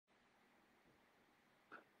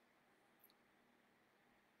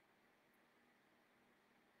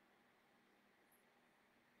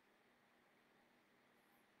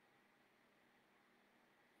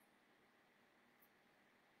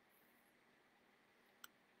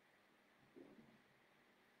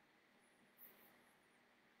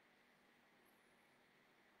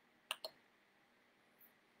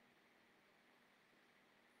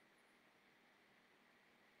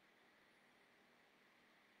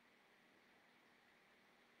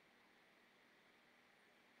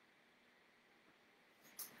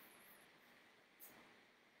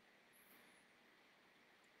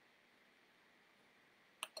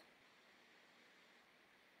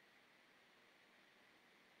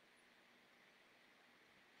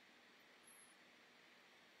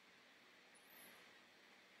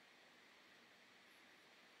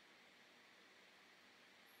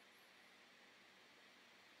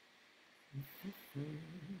Come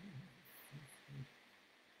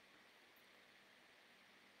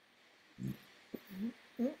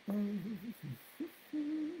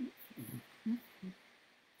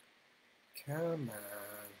on,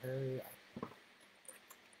 hurry up.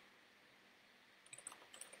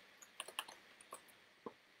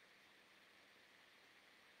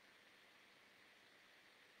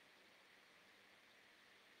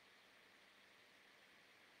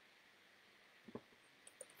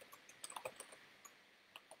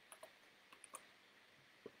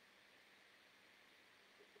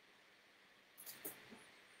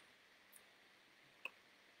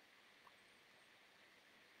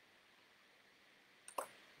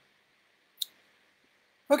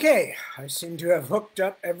 Okay, I seem to have hooked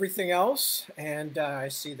up everything else, and I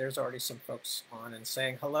see there's already some folks on and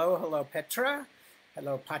saying hello. Hello, Petra.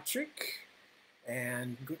 Hello, Patrick.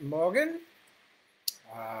 And guten Morgen.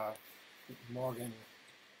 Guten Morgen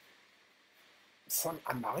from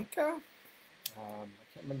America. I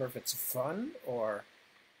can't remember if it's fun or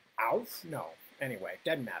auf. No, anyway,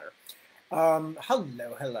 doesn't matter.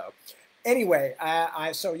 Hello. Anyway,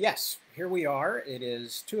 so yes, here we are. It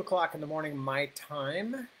is 2 o'clock in the morning my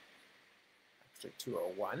time, actually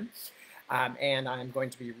 2:01, and I'm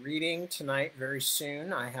going to be reading tonight very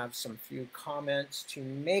soon. I have some few comments to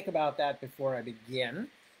make about that before I begin.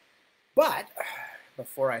 But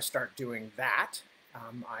before I start doing that,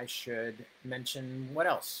 I should mention what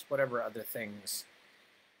else, whatever other things.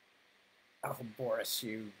 Oh, Boris,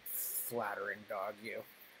 you flattering dog, you.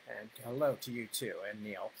 And hello to you too, and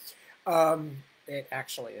Neil. It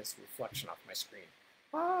actually is a reflection off my screen.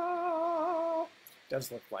 It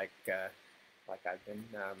does look like I've been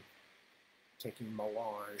taking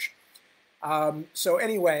melange. So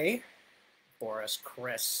anyway, Boris,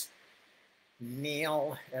 Chris,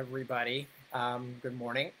 Neil, everybody, good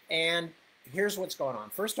morning. And here's what's going on.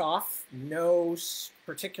 First off, no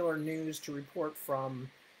particular news to report from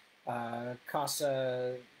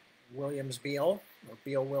Casa Williams Beal, or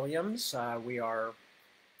Beal Williams. We are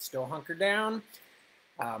still hunkered down.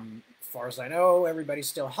 As far as I know, everybody's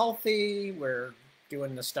still healthy. We're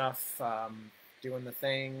doing the stuff, doing the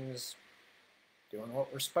things, doing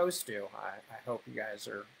what we're supposed to. I hope you guys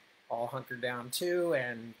are all hunkered down too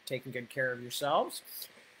and taking good care of yourselves.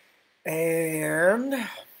 And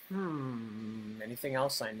anything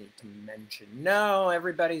else I need to mention? No,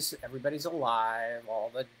 everybody's alive. All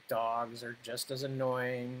the dogs are just as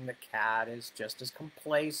annoying. The cat is just as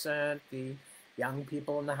complacent. The young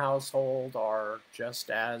people in the household are just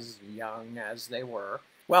as young as they were.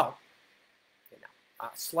 Well,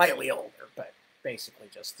 slightly older, but basically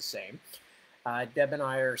just the same. Deb and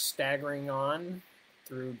I are staggering on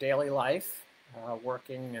through daily life,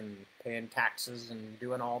 working and paying taxes and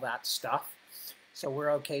doing all that stuff. So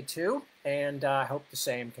we're okay too, and I hope the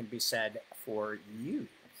same can be said for you.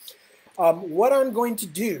 What I'm going to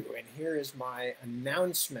do, and here is my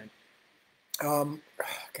announcement. God,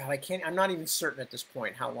 I'm not even certain at this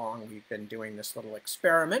point how long we've been doing this little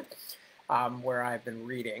experiment where I've been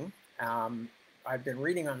reading. I've been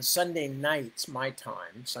reading on Sunday nights, my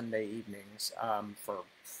time, Sunday evenings, for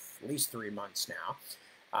at least 3 months now,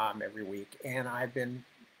 every week. And I've been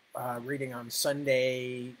reading on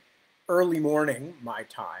Sunday early morning, my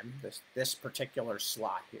time, this particular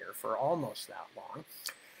slot here, for almost that long.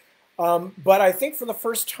 But I think for the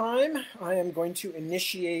first time, I am going to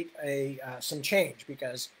initiate some change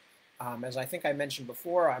because, as I think I mentioned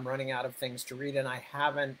before, I'm running out of things to read and I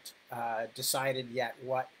haven't decided yet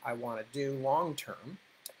what I want to do long term.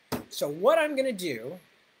 So what I'm going to do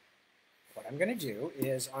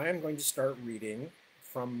is I am going to start reading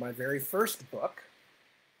from my very first book,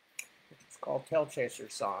 which is called Tailchaser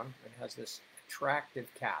Song. It has this attractive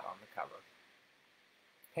cat on the cover.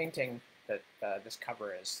 Painting that this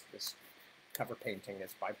cover painting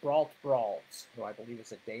is by Brault Bralds, who I believe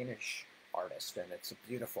is a Danish artist, and it's a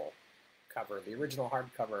beautiful cover. The original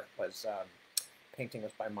hardcover was painting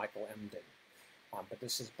was by Michael Emden, but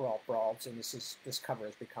this is Brault Bralds, and this cover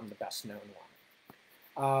has become the best known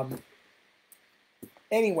one.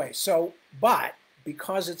 Anyway, but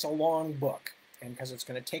because it's a long book, and because it's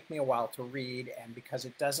going to take me a while to read, and because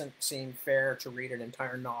it doesn't seem fair to read an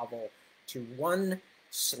entire novel to one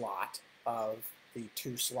slot of the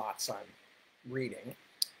 2 slots I'm reading,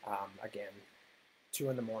 again, 2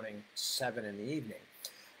 in the morning, 7 in the evening.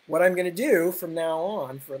 What I'm going to do from now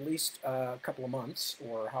on, for at least a couple of months,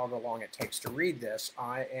 or however long it takes to read this,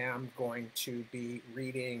 I am going to be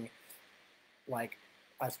reading like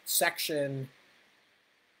a section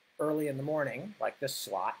early in the morning, like this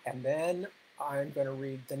slot, and then I'm going to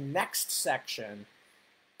read the next section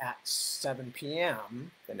at 7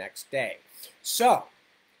 p.m. the next day. So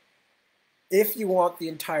if you want the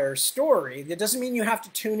entire story, that doesn't mean you have to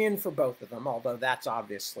tune in for both of them, although that's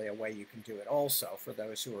obviously a way you can do it also for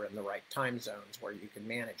those who are in the right time zones where you can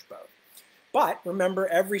manage both. But remember,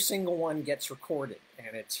 every single one gets recorded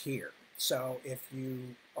and it's here. So if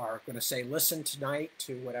you are going to say, listen tonight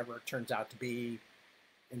to whatever it turns out to be,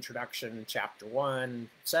 introduction, chapter 1,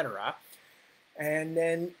 etc., and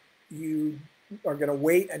then you are going to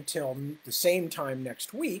wait until the same time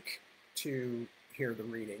next week to hear the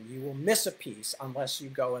reading, you will miss a piece unless you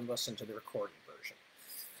go and listen to the recorded version.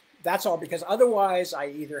 That's all, because otherwise I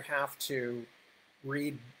either have to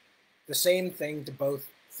read the same thing to both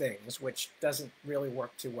things, which doesn't really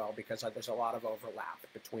work too well because there's a lot of overlap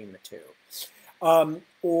between the two.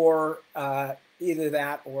 Or either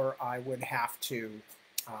that, or I would have to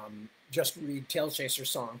just read Tailchaser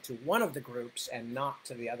song to one of the groups and not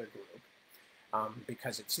to the other group.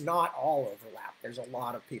 Because it's not all overlap. There's a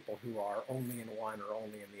lot of people who are only in one or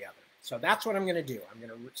only in the other. So that's what I'm going to do. I'm going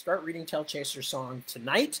to start reading Tailchaser song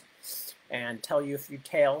tonight and tell you a few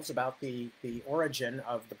tales about the origin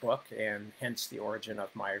of the book and hence the origin of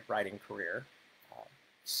my writing career,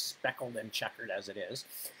 speckled and checkered as it is.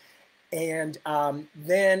 And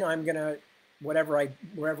then I'm going to, wherever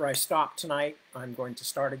I stop tonight, I'm going to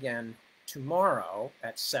start again tomorrow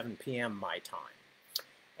at 7 p.m. my time.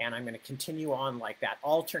 And I'm going to continue on like that,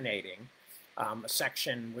 alternating a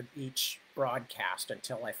section with each broadcast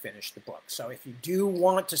until I finish the book. So if you do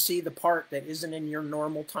want to see the part that isn't in your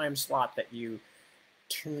normal time slot that you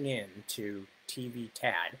tune in to TV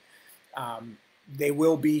TAD, they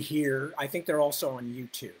will be here. I think they're also on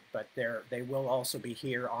YouTube, but they will also be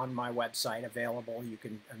here on my website available. You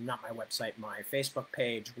can, not my website, my Facebook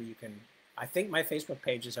page, where you can, I think my Facebook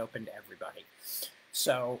page is open to everybody.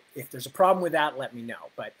 So if there's a problem with that, let me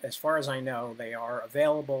know. But as far as I know, they are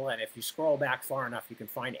available. And if you scroll back far enough, you can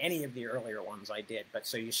find any of the earlier ones I did. But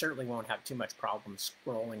so you certainly won't have too much problem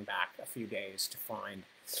scrolling back a few days to find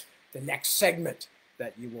the next segment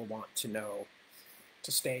that you will want to know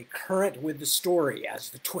to stay current with the story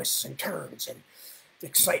as the twists and turns and the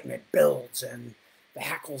excitement builds and the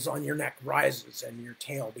hackles on your neck rises and your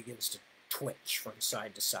tail begins to twitch from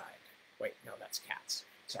side to side. Wait, no, that's cats.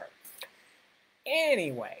 Sorry.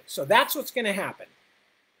 Anyway, so that's what's going to happen.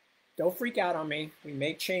 Don't freak out on me. We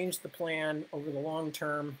may change the plan over the long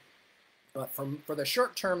term, but for the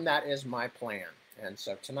short term, that is my plan. And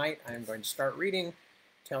so tonight, I'm going to start reading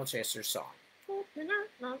Tailchaser song.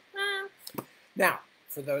 Now,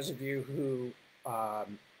 for those of you who are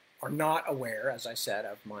not aware, as I said,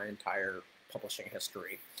 of my entire publishing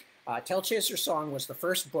history, Tailchaser song was the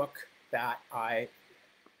first book that I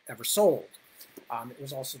ever sold. It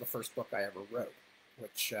was also the first book I ever wrote,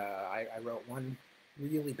 which I wrote one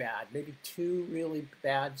really bad, maybe two really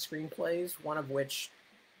bad screenplays, one of which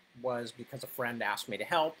was because a friend asked me to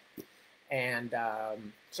help. And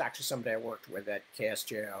it's actually somebody I worked with at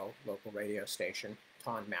KSJO, local radio station,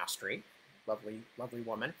 Ton Mastery, lovely, lovely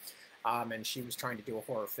woman. And she was trying to do a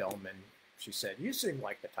horror film, and she said, "You seem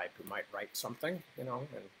like the type who might write something, you know."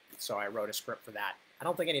 And so I wrote a script for that. I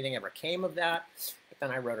don't think anything ever came of that. But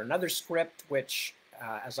then I wrote another script, which,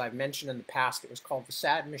 as I've mentioned in the past, it was called The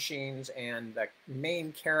Sad Machines, and the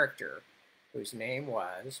main character, whose name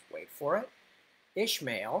was, wait for it,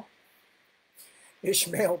 Ishmael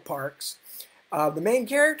Parks. The main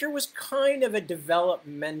character was kind of a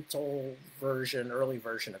developmental version, early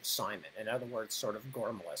version of Simon. In other words, sort of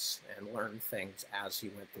gormless and learned things as he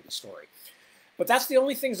went through the story. But that's the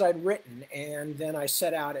only things I'd written, and then I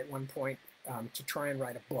set out at one point to try and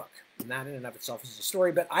write a book. And that in and of itself is a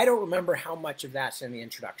story, but I don't remember how much of that's in the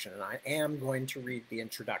introduction, and I am going to read the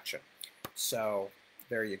introduction. So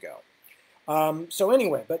there you go. So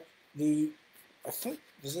anyway, but I think,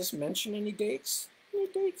 does this mention any dates? Any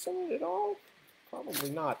dates in it at all? Probably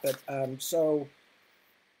not, but so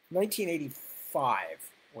 1985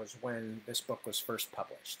 was when this book was first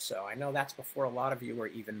published. So I know that's before a lot of you were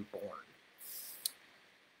even born.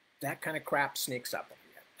 That kind of crap sneaks up on you.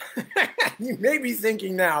 You may be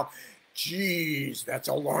thinking now, geez, that's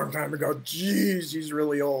a long time ago. Geez, he's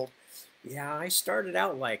really old. Yeah, I started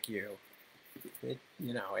out like you.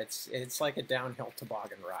 You know, it's like a downhill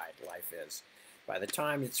toboggan ride, life is. By the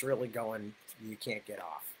time it's really going, you can't get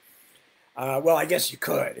off. Well, I guess you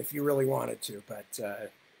could if you really wanted to, but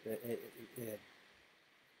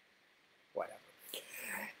whatever.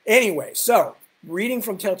 Anyway, so reading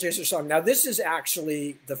from Tailchaser song. Now, this is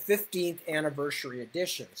actually the 15th anniversary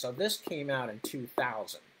edition. So this came out in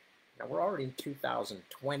 2000. Now, we're already in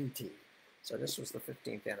 2020. So this was the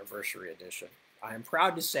 15th anniversary edition. I am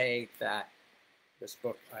proud to say that this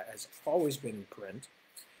book has always been in print.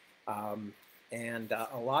 And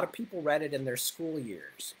a lot of people read it in their school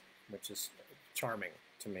years, which is charming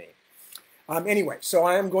to me. Anyway, so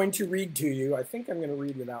I am going to read to you. I think I'm going to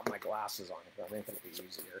read without my glasses on, but I think it'll be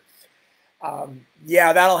easier.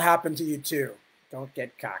 Yeah, that'll happen to you too. Don't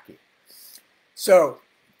get cocky. So,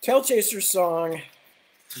 Tailchaser song,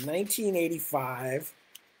 1985,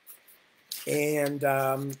 and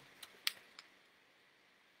the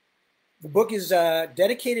book is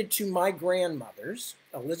dedicated to my grandmothers,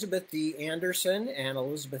 Elizabeth D. Anderson and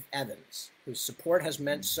Elizabeth Evans, whose support has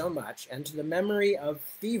meant so much, and to the memory of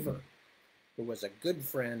Fever, who was a good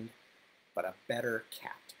friend, but a better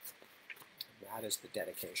cat. That is the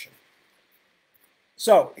dedication.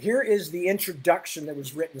 So here is the introduction that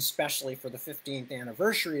was written especially for the 15th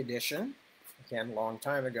anniversary edition. Again, a long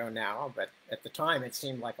time ago now, but at the time it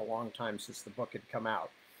seemed like a long time since the book had come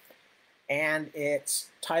out. And it's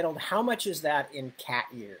titled, How Much Is That in Cat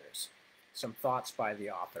Years? Some thoughts by the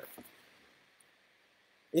author.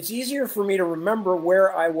 It's easier for me to remember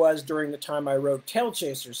where I was during the time I wrote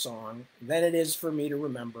Tailchaser song than it is for me to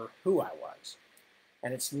remember who I was.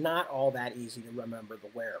 And it's not all that easy to remember the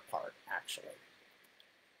where part, actually.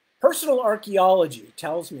 Personal archaeology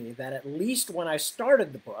tells me that at least when I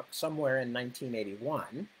started the book, somewhere in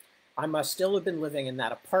 1981, I must still have been living in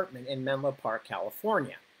that apartment in Menlo Park,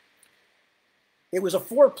 California. It was a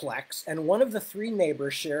fourplex, and one of the three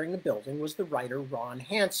neighbors sharing the building was the writer Ron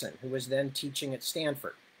Hansen, who was then teaching at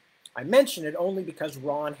Stanford. I mention it only because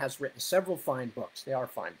Ron has written several fine books. They are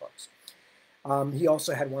fine books. He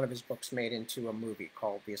also had one of his books made into a movie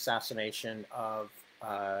called The Assassination of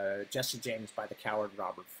Jesse James by the Coward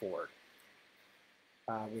Robert Ford,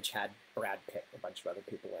 which had Brad Pitt, a bunch of other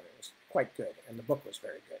people in it. It was quite good, and the book was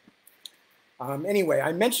very good. Anyway,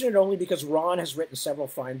 I mention it only because Ron has written several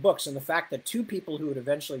fine books, and the fact that two people who would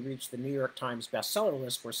eventually reach the New York Times bestseller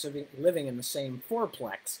list were living in the same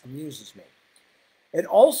fourplex amuses me. It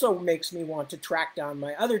also makes me want to track down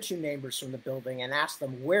my other two neighbors from the building and ask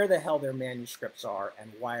them where the hell their manuscripts are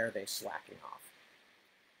and why are they slacking off.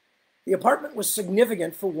 The apartment was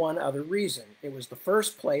significant for one other reason. It was the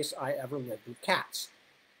first place I ever lived with cats.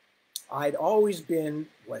 I'd always been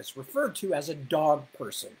what is referred to as a dog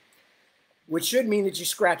person, which should mean that you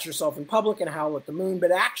scratch yourself in public and howl at the moon,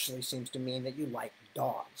 but actually seems to mean that you like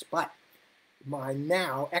dogs. But my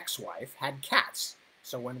now ex-wife had cats,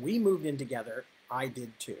 so when we moved in together, I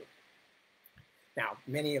did too. Now,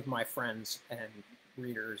 many of my friends and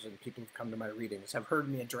readers and people who've come to my readings have heard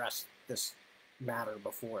me address this matter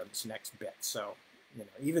before, this next bit. So,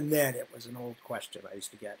 even then it was an old question I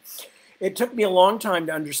used to get. It took me a long time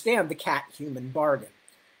to understand the cat-human bargain.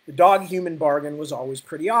 The dog-human bargain was always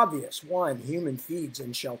pretty obvious. 1, human feeds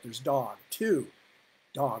and shelters dog. 2,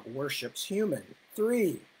 dog worships human.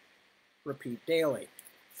 3, repeat daily.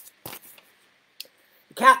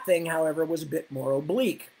 The cat thing, however, was a bit more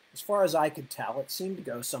oblique. As far as I could tell, it seemed to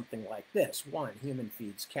go something like this. 1, human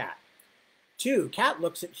feeds cat. 2, cat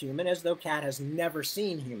looks at human as though cat has never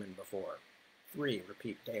seen human before. 3,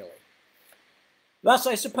 repeat daily. Thus,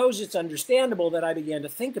 I suppose it's understandable that I began to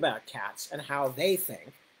think about cats and how they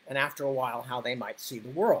think, and after a while, how they might see the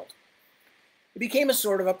world. It became a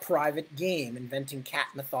sort of a private game, inventing cat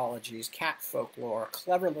mythologies, cat folklore,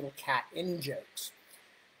 clever little cat in-jokes.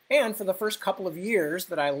 And for the first couple of years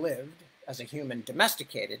that I lived as a human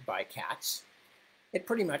domesticated by cats, it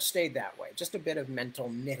pretty much stayed that way, just a bit of mental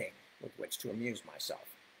knitting with which to amuse myself.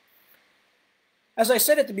 As I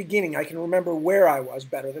said at the beginning, I can remember where I was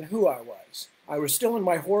better than who I was. I was still in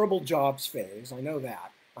my horrible jobs phase, I know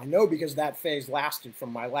that. I know because that phase lasted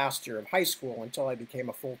from my last year of high school until I became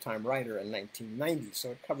a full-time writer in 1990, so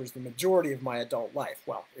it covers the majority of my adult life.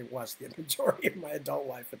 Well, it was the majority of my adult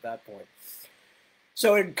life at that point.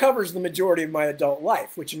 So it covers the majority of my adult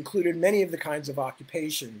life, which included many of the kinds of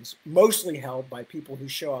occupations mostly held by people who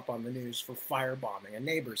show up on the news for firebombing a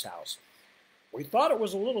neighbor's house. We thought it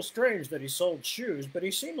was a little strange that he sold shoes, but he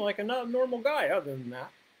seemed like a normal guy other than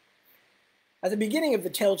that. At the beginning of the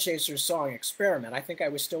Tailchaser song experiment, I think I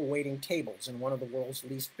was still waiting tables in one of the world's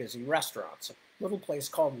least busy restaurants, a little place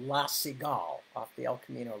called La Cigale off the El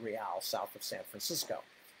Camino Real south of San Francisco.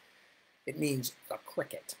 It means the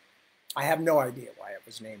cricket. I have no idea why it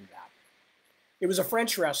was named that. It was a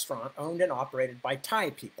French restaurant owned and operated by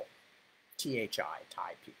Thai people. T-H-I,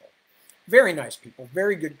 Thai people. Very nice people,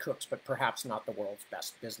 very good cooks, but perhaps not the world's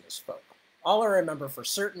best business folk. All I remember for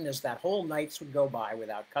certain is that whole nights would go by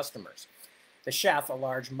without customers. The chef, a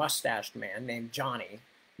large mustached man named Johnny,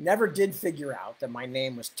 never did figure out that my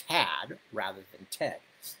name was Tad rather than Ted.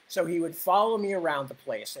 So he would follow me around the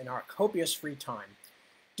place in our copious free time,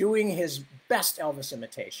 doing his best Elvis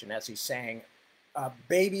imitation as he sang,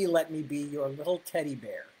 "Baby, let me be your little teddy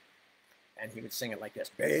bear." And he would sing it like this: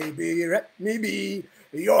 "Baby, let me be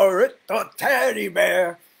your little teddy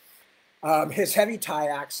bear." His heavy Thai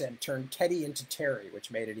accent turned Teddy into Terry, which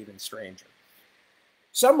made it even stranger.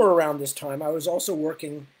 Somewhere around this time, I was also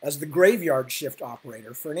working as the graveyard shift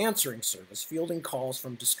operator for an answering service, fielding calls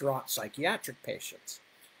from distraught psychiatric patients.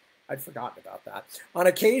 I'd forgotten about that. On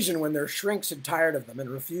occasion, when their shrinks had tired of them and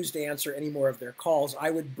refused to answer any more of their calls,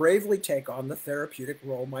 I would bravely take on the therapeutic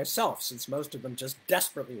role myself, since most of them just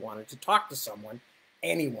desperately wanted to talk to someone,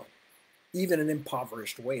 anyone, even an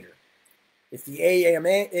impoverished waiter. If the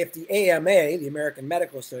AMA, the American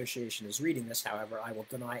Medical Association, is reading this, however, I will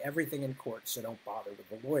deny everything in court, so don't bother with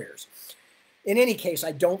the lawyers. In any case,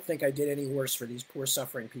 I don't think I did any worse for these poor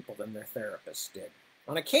suffering people than their therapists did.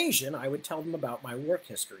 On occasion, I would tell them about my work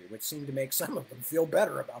history, which seemed to make some of them feel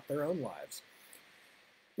better about their own lives.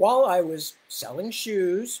 While I was selling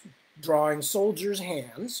shoes, drawing soldiers'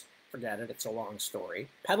 hands, forget it, it's a long story,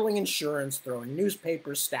 peddling insurance, throwing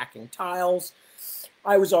newspapers, stacking tiles,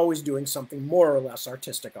 I was always doing something more or less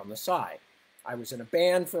artistic on the side. I was in a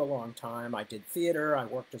band for a long time, I did theater, I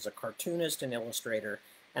worked as a cartoonist and illustrator,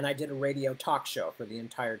 and I did a radio talk show for the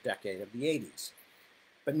entire decade of the 80s.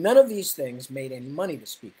 But none of these things made any money to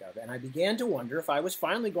speak of, and I began to wonder if I was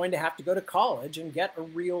finally going to have to go to college and get a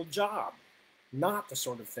real job. Not the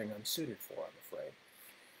sort of thing I'm suited for, I'm afraid.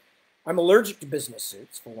 I'm allergic to business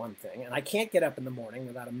suits, for one thing, and I can't get up in the morning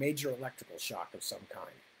without a major electrical shock of some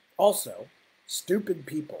kind. Also, stupid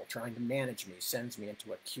people trying to manage me sends me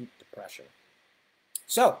into acute depression.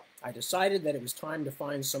 So, I decided that it was time to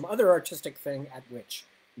find some other artistic thing at which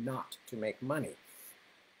not to make money.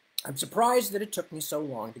 I'm surprised that it took me so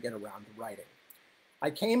long to get around to writing.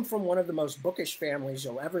 I came from one of the most bookish families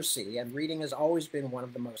you'll ever see, and reading has always been one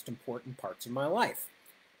of the most important parts of my life.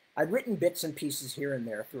 I'd written bits and pieces here and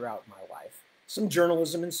there throughout my life. Some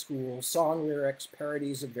journalism in school, song lyrics,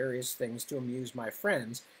 parodies of various things to amuse my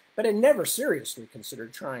friends, but had never seriously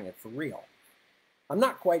considered trying it for real. I'm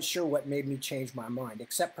not quite sure what made me change my mind,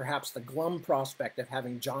 except perhaps the glum prospect of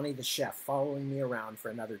having Johnny the Chef following me around for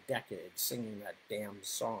another decade, singing that damn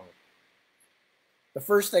song. The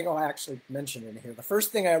first thing I'll actually mention in here, the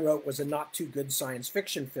first thing I wrote was a not-too-good science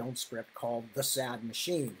fiction film script called The Sad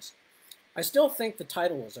Machines. I still think the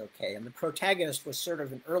title was okay, and the protagonist was sort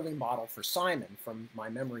of an early model for Simon from my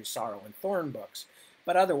Memory, Sorrow, and Thorn books,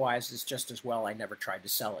 but otherwise it's just as well I never tried to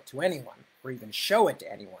sell it to anyone, or even show it to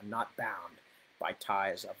anyone not bound by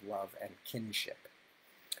ties of love and kinship.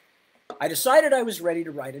 I decided I was ready to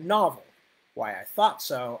write a novel. Why I thought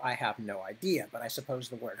so, I have no idea, but I suppose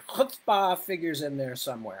the word chutzpah figures in there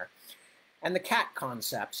somewhere. And the cat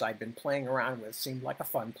concepts I'd been playing around with seemed like a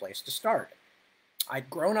fun place to start. I'd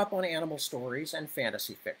grown up on animal stories and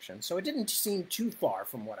fantasy fiction, so it didn't seem too far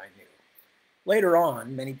from what I knew. Later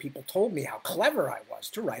on, many people told me how clever I was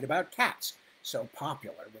to write about cats, so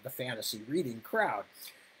popular with the fantasy reading crowd.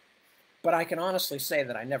 But I can honestly say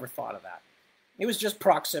that I never thought of that. It was just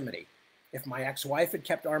proximity. If my ex-wife had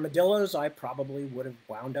kept armadillos, I probably would have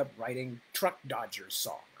wound up writing Truck Dodgers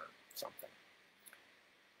song or something.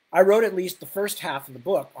 I wrote at least the first half of the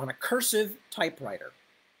book on a cursive typewriter.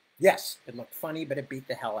 Yes, it looked funny, but it beat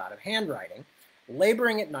the hell out of handwriting,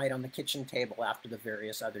 laboring at night on the kitchen table after the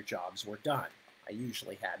various other jobs were done. I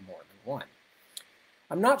usually had more than one.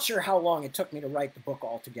 I'm not sure how long it took me to write the book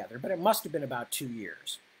altogether, but it must have been about 2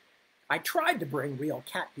 years. I tried to bring real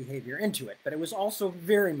cat behavior into it, but it was also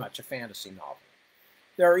very much a fantasy novel.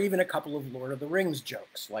 There are even a couple of Lord of the Rings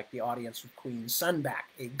jokes, like the audience with Queen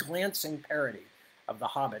Sunback, a glancing parody of the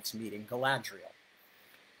hobbits meeting Galadriel.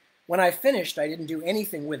 When I finished, I didn't do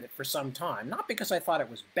anything with it for some time, not because I thought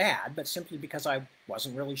it was bad, but simply because I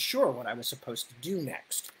wasn't really sure what I was supposed to do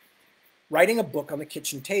next. Writing a book on the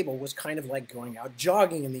kitchen table was kind of like going out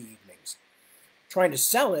jogging in the evenings. Trying to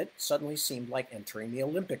sell it suddenly seemed like entering the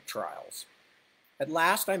Olympic trials. At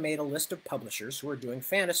last, I made a list of publishers who were doing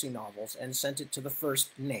fantasy novels and sent it to the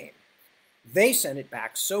first name. They sent it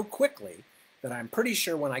back so quickly that I'm pretty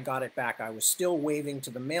sure when I got it back, I was still waving to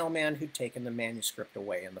the mailman who'd taken the manuscript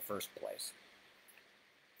away in the first place.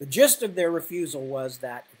 The gist of their refusal was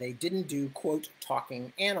that they didn't do, quote,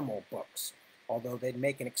 talking animal books, although they'd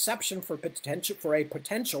make an exception for a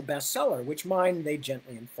potential bestseller, which mine, they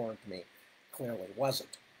gently informed me, clearly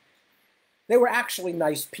wasn't. They were actually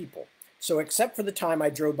nice people, so except for the time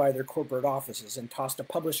I drove by their corporate offices and tossed a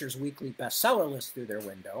publisher's weekly bestseller list through their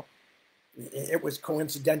window, it was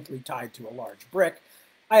coincidentally tied to a large brick,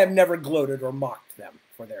 I have never gloated or mocked them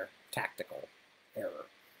for their tactical error.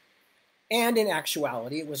 And in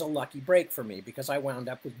actuality, it was a lucky break for me because I wound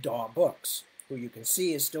up with Daw Books, who you can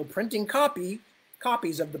see is still printing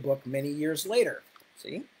copies of the book many years later.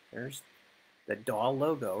 See, there's the Daw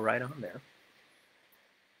logo right on there.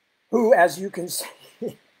 who, as you can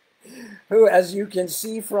see, who, as you can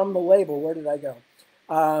see from the label, where did I go?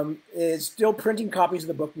 Is still printing copies of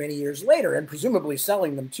the book many years later and presumably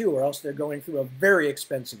selling them too, or else they're going through a very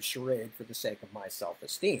expensive charade for the sake of my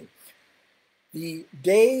self-esteem. The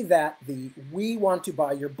day that the "We Want to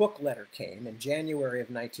Buy Your Book" letter came in January of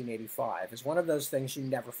 1985 is one of those things you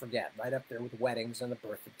never forget, right up there with weddings and the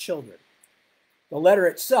birth of children. The letter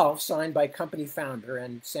itself, signed by company founder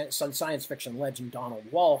and science fiction legend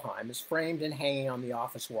Donald Walheim, is framed and hanging on the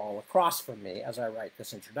office wall across from me as I write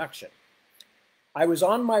this introduction. I was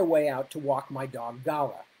on my way out to walk my dog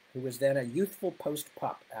Gala, who was then a youthful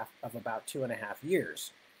post-pup of about 2.5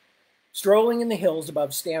 years. Strolling in the hills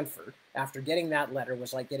above Stanford after getting that letter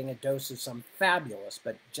was like getting a dose of some fabulous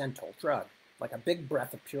but gentle drug, like a big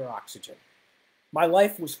breath of pure oxygen. My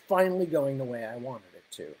life was finally going the way I wanted it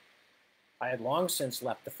to. I had long since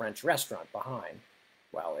left the French restaurant behind.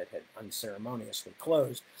 Well, it had unceremoniously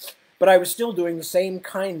closed, but I was still doing the same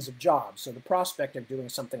kinds of jobs, so the prospect of doing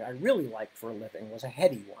something I really liked for a living was a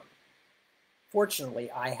heady one. Fortunately,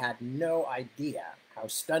 I had no idea how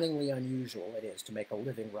stunningly unusual it is to make a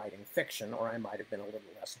living writing fiction, or I might have been a little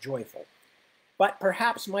less joyful. But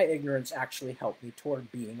perhaps my ignorance actually helped me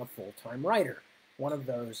toward being a full-time writer, one of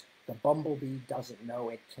those "the bumblebee doesn't know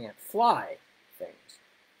it can't fly" things.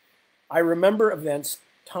 I remember events,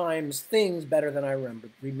 times, things better than I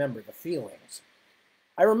remember the feelings.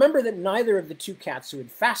 I remember that neither of the two cats who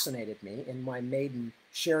had fascinated me in my maiden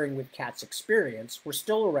sharing with cats experience were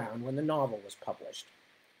still around when the novel was published.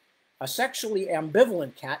 A sexually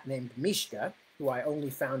ambivalent cat named Mishka, who I only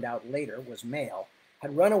found out later was male,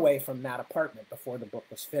 had run away from that apartment before the book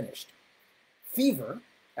was finished. Fever,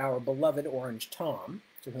 our beloved orange Tom,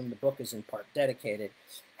 to whom the book is in part dedicated,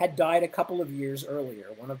 had died a couple of years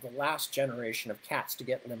earlier, one of the last generation of cats to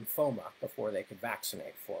get lymphoma before they could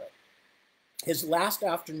vaccinate for it. His last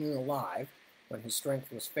afternoon alive, when his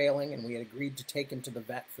strength was failing and we had agreed to take him to the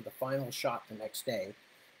vet for the final shot the next day,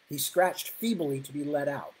 he scratched feebly to be let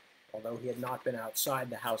out, although he had not been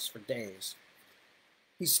outside the house for days.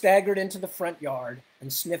 He staggered into the front yard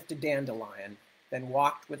and sniffed a dandelion, then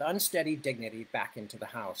walked with unsteady dignity back into the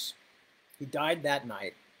house. He died that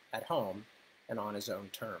night, at home, and on his own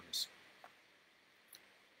terms.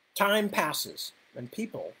 Time passes, and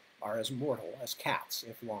people are as mortal as cats,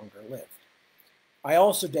 if longer lived. I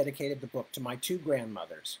also dedicated the book to my two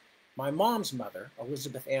grandmothers. My mom's mother,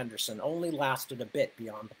 Elizabeth Anderson, only lasted a bit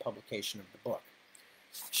beyond the publication of the book.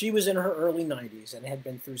 She was in her early 90s and had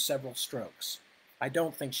been through several strokes. I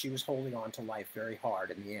don't think she was holding on to life very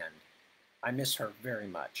hard in the end. I miss her very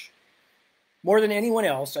much. More than anyone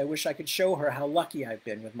else, I wish I could show her how lucky I've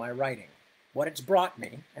been with my writing, what it's brought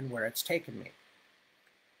me, and where it's taken me.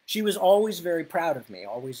 She was always very proud of me,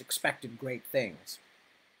 always expected great things.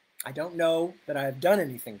 I don't know that I have done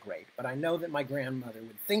anything great, but I know that my grandmother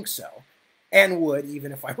would think so, and would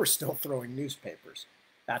even if I were still throwing newspapers.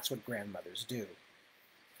 That's what grandmothers do.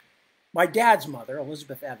 My dad's mother,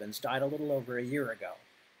 Elizabeth Evans, died a little over a year ago.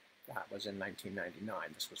 That was in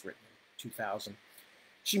 1999. This was written in 2000.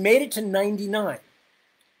 She made it to 99.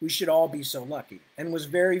 We should all be so lucky, and was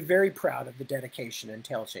very, very proud of the dedication in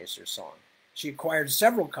Tailchaser song. She acquired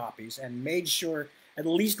several copies and made sure at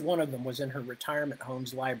least one of them was in her retirement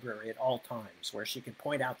home's library at all times, where she could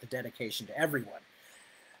point out the dedication to everyone.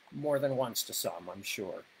 More than once to some, I'm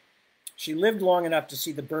sure. She lived long enough to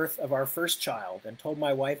see the birth of our first child and told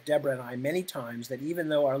my wife Deborah and I many times that even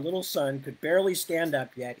though our little son could barely stand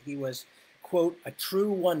up yet, he was, quote, a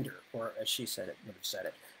true wonder, or as she said it, would have said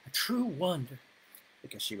it, a true wonder,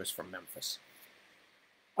 because she was from Memphis.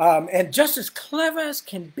 And just as clever as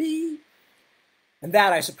can be. And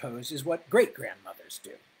that, I suppose, is what great-grandmothers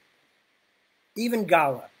do. Even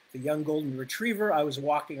Gala, the young golden retriever I was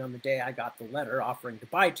walking on the day I got the letter offering to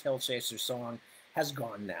buy Tailchaser song, has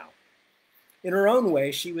gone now. In her own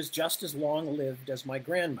way, she was just as long-lived as my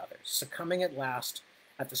grandmother, succumbing at last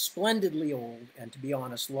at the splendidly old and, to be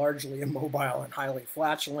honest, largely immobile and highly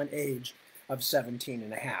flatulent age of 17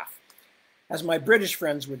 and a half. As my British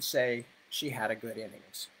friends would say, she had a good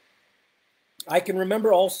innings. I can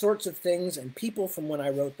remember all sorts of things and people from when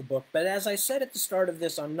I wrote the book, but as I said at the start of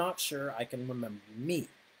this, I'm not sure I can remember me.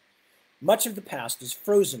 Much of the past is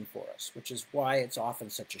frozen for us, which is why it's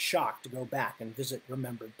often such a shock to go back and visit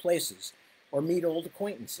remembered places or meet old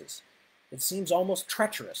acquaintances. It seems almost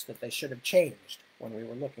treacherous that they should have changed when we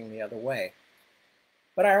were looking the other way.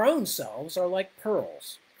 But our own selves are like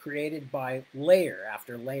pearls, created by layer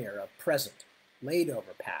after layer of present, laid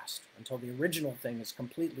over past, until the original thing is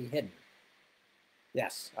completely hidden.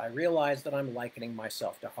 Yes, I realize that I'm likening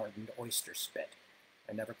myself to hardened oyster spit.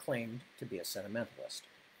 I never claimed to be a sentimentalist.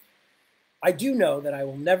 I do know that I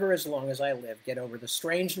will never, as long as I live, get over the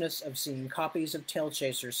strangeness of seeing copies of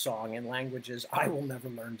Tailchaser's song in languages I will never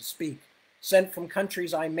learn to speak, sent from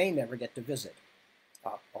countries I may never get to visit.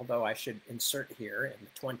 Although I should insert here in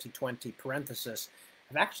the 2020 parenthesis,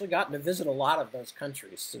 I've actually gotten to visit a lot of those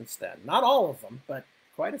countries since then. Not all of them, but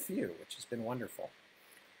quite a few, which has been wonderful.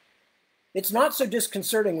 It's not so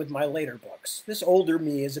disconcerting with my later books. This older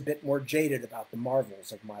me is a bit more jaded about the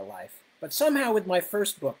marvels of my life. But somehow with my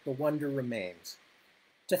first book, the wonder remains.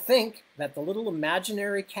 To think that the little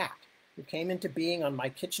imaginary cat who came into being on my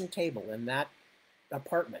kitchen table in that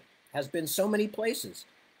apartment has been so many places,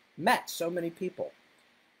 met so many people.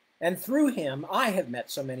 And through him, I have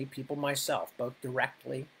met so many people myself, both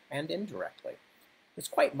directly and indirectly. It's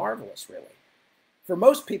quite marvelous, really. For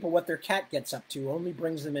most people, what their cat gets up to only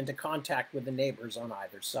brings them into contact with the neighbors on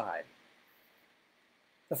either side.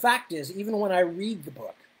 The fact is, even when I read the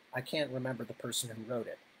book, I can't remember the person who wrote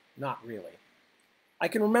it. Not really. I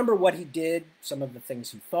can remember what he did, some of the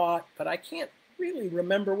things he thought, but I can't really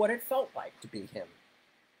remember what it felt like to be him.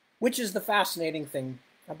 Which is the fascinating thing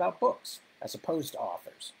about books, as opposed to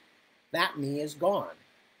authors. That me is gone,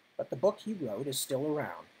 but the book he wrote is still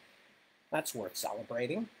around. That's worth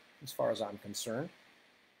celebrating, as far as I'm concerned.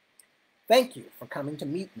 Thank you for coming to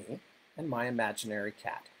meet me and my imaginary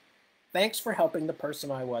cat. Thanks for helping the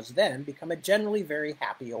person I was then become a generally very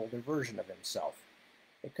happy older version of himself.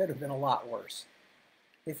 It could have been a lot worse.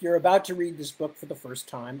 If you're about to read this book for the first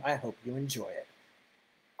time, I hope you enjoy it.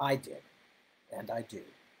 I did, and I do.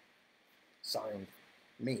 Signed,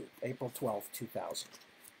 me, April 12, 2000.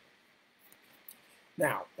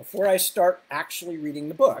 Now, before I start actually reading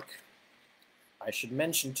the book, I should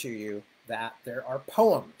mention to you that there are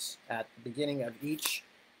poems at the beginning of each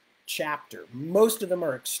chapter. Most of them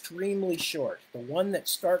are extremely short. The one that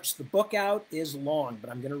starts the book out is long, but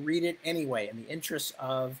I'm going to read it anyway in the interest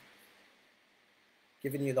of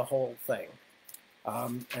giving you the whole thing.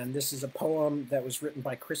 And this is a poem that was written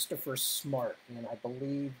by Christopher Smart in, I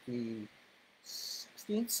believe, the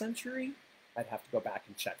 16th century. I'd have to go back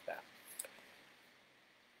and check that.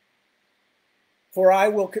 For I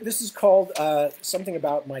will, this is called something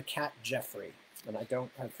about my cat Jeffrey, and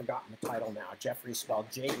I've forgotten the title now. Jeffrey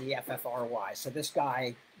spelled Jeffry. So this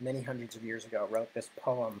guy, many hundreds of years ago, wrote this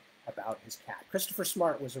poem about his cat. Christopher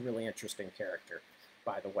Smart was a really interesting character,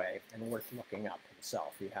 by the way, and worth looking up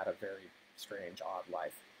himself. He had a very strange, odd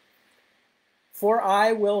life. For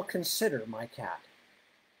I will consider my cat.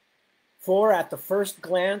 For at the first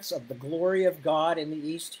glance of the glory of God in the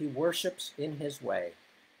east, he worships in his way.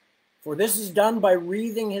 For this is done by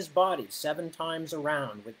wreathing his body 7 times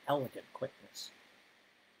around with elegant quickness.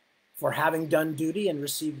 For having done duty and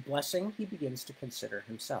received blessing, he begins to consider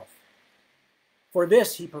himself. For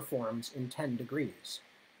this he performs in 10 degrees.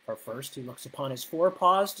 For first he looks upon his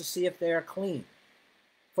forepaws to see if they are clean.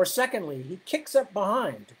 For secondly, he kicks up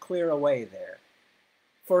behind to clear away there.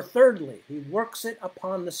 For thirdly, he works it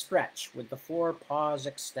upon the stretch with the forepaws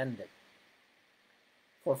extended.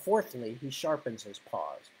 For fourthly, he sharpens his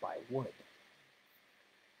paws by wood.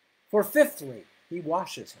 For fifthly, he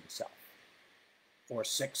washes himself. For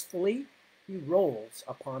sixthly, he rolls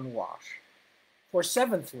upon wash. For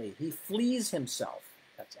seventhly, he flees himself.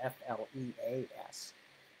 That's F-L-E-A-S.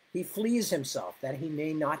 He flees himself that he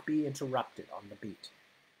may not be interrupted on the beat.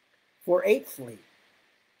 For eighthly,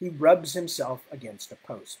 he rubs himself against a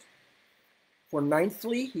post. For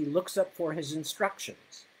ninthly, he looks up for his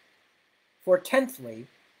instructions. For tenthly,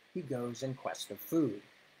 he goes in quest of food.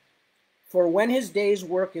 For when his day's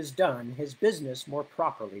work is done, his business more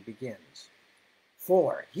properly begins.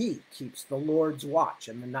 For he keeps the Lord's watch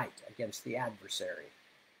in the night against the adversary.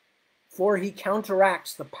 For he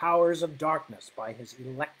counteracts the powers of darkness by his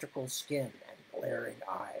electrical skin and glaring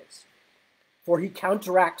eyes. For he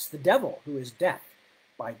counteracts the devil, who is death,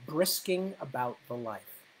 by brisking about the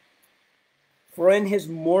life. For in his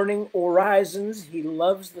morning orisons he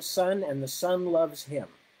loves the sun, and the sun loves him.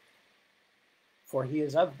 For he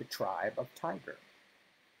is of the tribe of tiger.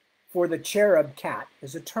 For the cherub cat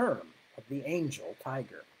is a term of the angel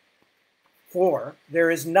tiger. For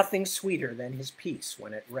there is nothing sweeter than his peace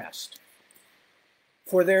when at rest.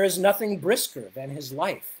 For there is nothing brisker than his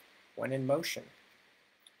life when in motion.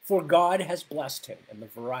 For God has blessed him in the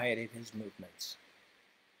variety of his movements.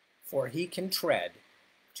 For he can tread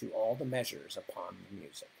to all the measures upon the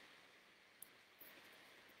music.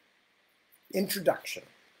 Introduction.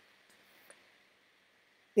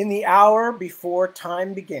 In the hour before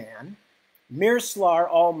time began, Mirslar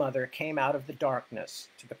Allmother came out of the darkness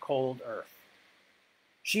to the cold earth.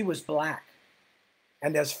 She was black,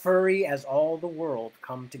 and as furry as all the world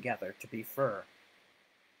come together to be fur.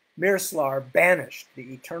 Mirslar banished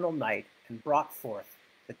the eternal night and brought forth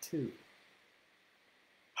the two.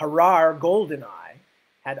 Harar Goldeneye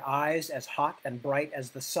had eyes as hot and bright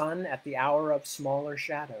as the sun at the hour of smaller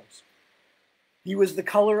shadows. He was the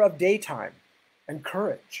color of daytime and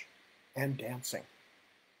courage and dancing.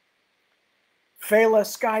 Fela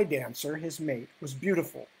Sky Dancer, his mate, was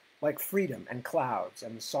beautiful, like freedom and clouds,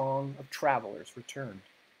 and the song of travelers returned.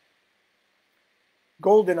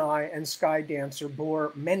 Goldeneye and Sky Dancer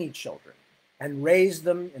bore many children and raised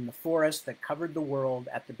them in the forest that covered the world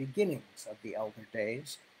at the beginnings of the elder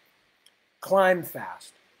days.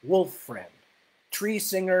 Climfast, Wolf Friend, Tree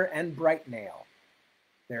Singer, and Brightnail,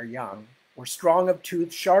 their young, were strong of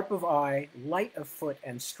tooth, sharp of eye, light of foot,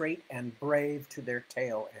 and straight and brave to their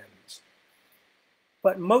tail ends.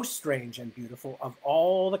 But most strange and beautiful of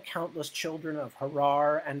all the countless children of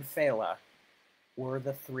Harar and Fela were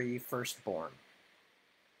the three firstborn.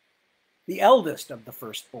 The eldest of the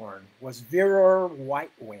firstborn was Viror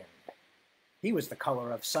Whitewind. He was the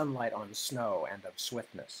color of sunlight on snow and of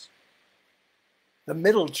swiftness. The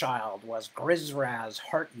middle child was Grizraz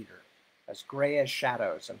Hearteater, as gray as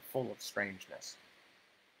shadows and full of strangeness.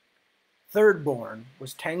 Thirdborn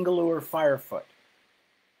was Tangalur Firefoot.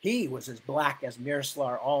 He was as black as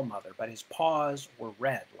Mirslar Allmother, but his paws were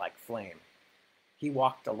red like flame. He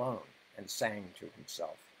walked alone and sang to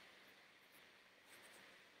himself.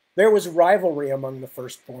 There was rivalry among the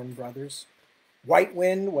firstborn brothers.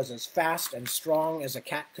 Whitewind was as fast and strong as a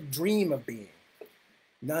cat could dream of being.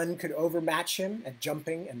 None could overmatch him at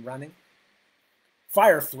jumping and running.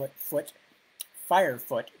 Firefoot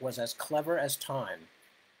was as clever as time.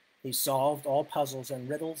 He solved all puzzles and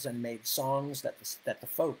riddles and made songs that the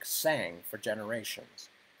folk sang for generations.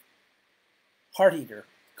 Hearteater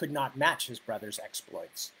could not match his brother's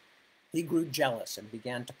exploits. He grew jealous and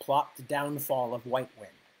began to plot the downfall of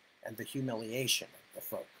Whitewind and the humiliation of the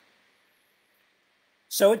folk.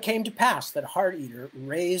 So it came to pass that Hearteater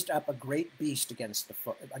raised up a great beast against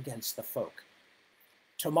the folk.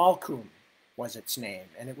 Tomalkum was its name,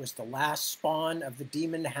 and it was the last spawn of the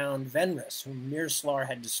demon hound Venris, whom Mirslar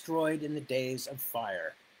had destroyed in the days of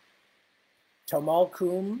fire.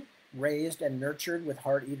 Tomalkum, raised and nurtured with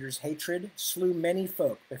Hearteater's hatred, slew many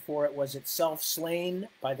folk before it was itself slain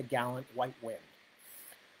by the gallant Whitewind.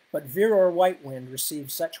 But Viror Whitewind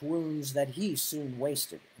received such wounds that he soon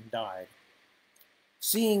wasted and died.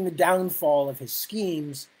 Seeing the downfall of his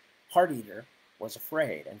schemes, Hearteater was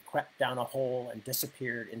afraid and crept down a hole and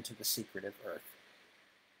disappeared into the secretive earth.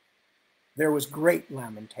 There was great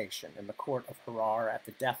lamentation in the court of Harar at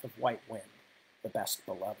the death of Whitewind, the best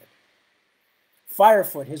beloved.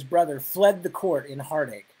 Firefoot, his brother, fled the court in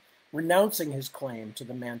heartache, renouncing his claim to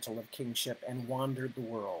the mantle of kingship, and wandered the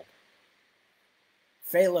world.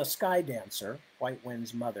 Fela Sky Dancer,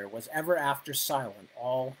 Whitewind's mother, was ever after silent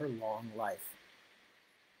all her long life.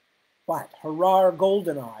 But Harar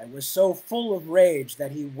Goldeneye was so full of rage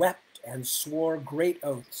that he wept and swore great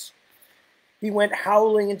oaths. He went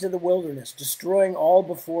howling into the wilderness, destroying all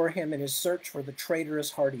before him in his search for the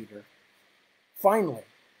traitorous Hearteater. Finally,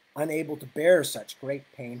 unable to bear such great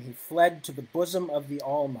pain, he fled to the bosom of the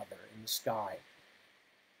Allmother in the sky.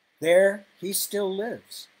 There he still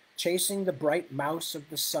lives, chasing the bright mouse of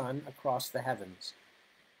the sun across the heavens.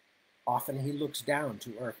 Often he looks down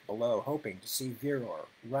to earth below, hoping to see Viror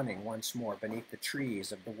running once more beneath the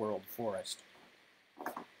trees of the world forest.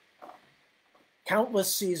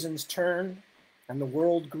 Countless seasons turned, and the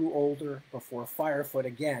world grew older before Firefoot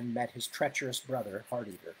again met his treacherous brother,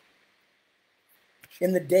 Hearteater.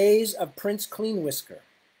 In the days of Prince Cleanwhisker,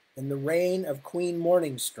 in the reign of Queen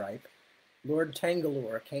Morningstripe, Lord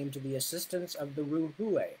Tangalur came to the assistance of the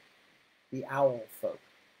Ruhue, the owl folk.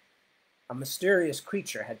 A mysterious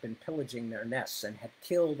creature had been pillaging their nests and had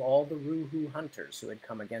killed all the Ruhu hunters who had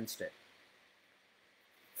come against it.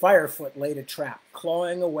 Firefoot laid a trap,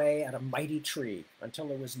 clawing away at a mighty tree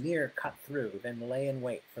until it was near cut through, then lay in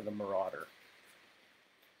wait for the marauder.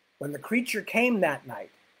 When the creature came that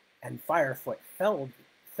night and Firefoot felled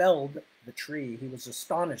the tree, he was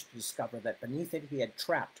astonished to discover that beneath it he had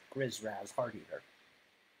trapped Grizraz Hearteater.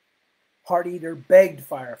 Hearteater begged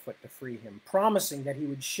Firefoot to free him, promising that he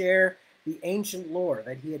would share the ancient lore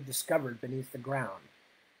that he had discovered beneath the ground.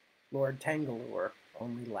 Lord Tangalur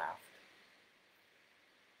only laughed.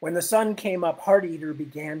 When the sun came up, Hearteater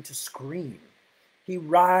began to scream. He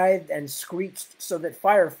writhed and screeched so that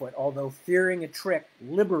Firefoot, although fearing a trick,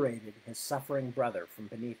 liberated his suffering brother from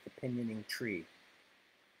beneath the pinioning tree.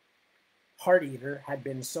 Hearteater had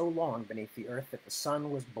been so long beneath the earth that the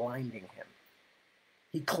sun was blinding him.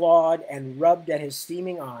 He clawed and rubbed at his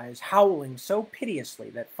steaming eyes, howling so piteously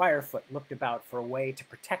that Firefoot looked about for a way to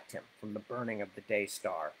protect him from the burning of the day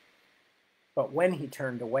star. But when he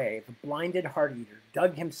turned away, the blinded heart-eater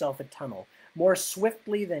dug himself a tunnel more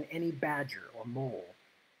swiftly than any badger or mole.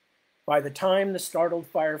 By the time the startled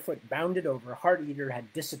Firefoot bounded over, Heart-Eater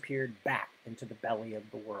had disappeared back into the belly of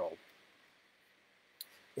the world.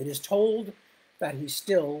 It is told that he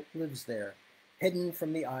still lives there, hidden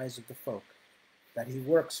from the eyes of the folk, that he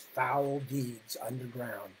works foul deeds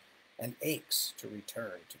underground and aches to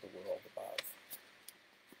return to the world above.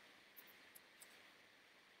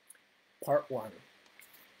 Part 1.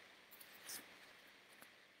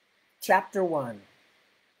 Chapter 1,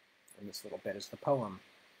 and this little bit is the poem.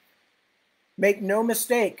 Make no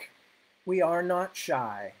mistake, we are not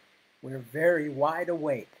shy. We're very wide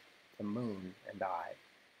awake, the moon and I.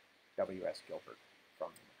 W.S. Gilbert from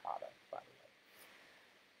the Mikado, by the way.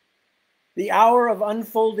 The hour of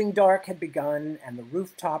unfolding dark had begun, and the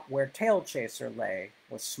rooftop where Tailchaser lay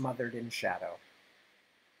was smothered in shadow.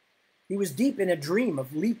 He was deep in a dream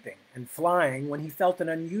of leaping and flying when he felt an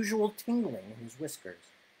unusual tingling in his whiskers.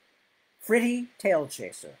 Fritty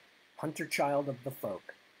Tailchaser, hunter child of the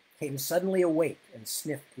folk, came suddenly awake and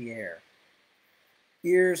sniffed the air.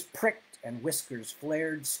 Ears pricked and whiskers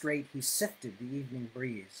flared straight, he sifted the evening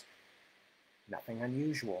breeze. Nothing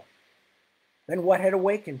unusual. Then what had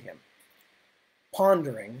awakened him?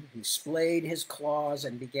 Pondering, he splayed his claws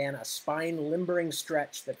and began a spine-limbering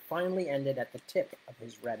stretch that finally ended at the tip of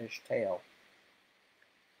his reddish tail.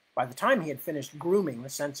 By the time he had finished grooming, the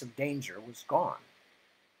sense of danger was gone.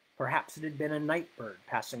 Perhaps it had been a night bird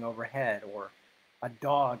passing overhead, or a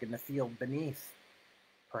dog in the field beneath.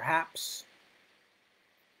 Perhaps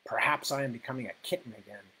I am becoming a kitten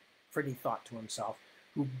again, Fritty thought to himself,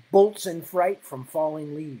 who bolts in fright from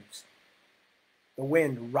falling leaves. The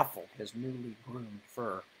wind ruffled his newly groomed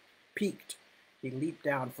fur. Piqued, he leaped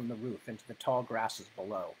down from the roof into the tall grasses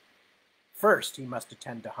below. First, he must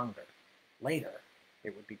attend to hunger. Later,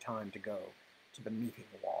 it would be time to go to the meeting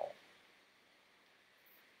wall.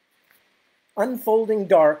 Unfolding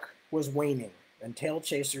dark was waning, and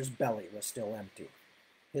Tailchaser's belly was still empty.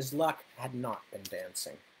 His luck had not been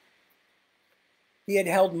dancing. He had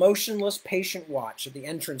held motionless, patient watch at the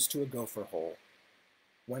entrance to a gopher hole.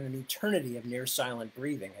 When an eternity of near-silent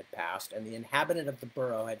breathing had passed, and the inhabitant of the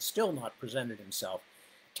burrow had still not presented himself,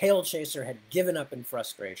 Tailchaser had given up in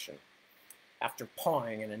frustration. After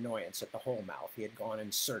pawing in annoyance at the hole mouth, he had gone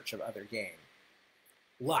in search of other game.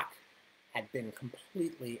 Luck had been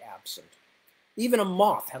completely absent. Even a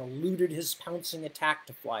moth had eluded his pouncing attack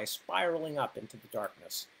to fly spiraling up into the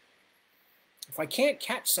darkness. If I can't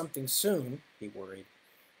catch something soon, he worried,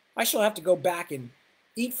 I shall have to go back and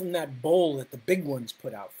eat from that bowl that the big ones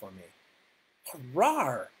put out for me.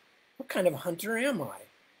 Hurrah! What kind of hunter am I?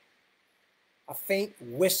 A faint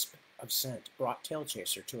wisp of scent brought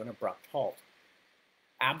Tailchaser to an abrupt halt.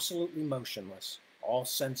 Absolutely motionless, all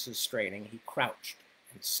senses straining, he crouched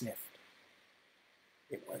and sniffed.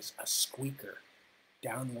 It was a squeaker,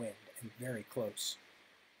 downwind and very close.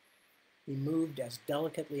 He moved as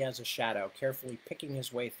delicately as a shadow, carefully picking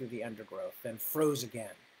his way through the undergrowth, then froze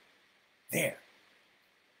again. There!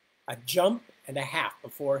 A jump and a half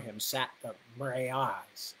before him sat the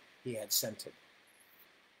mrayaz he had scented.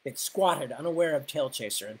 It squatted, unaware of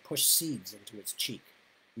Tailchaser, and pushed seeds into its cheek,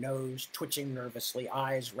 nose twitching nervously,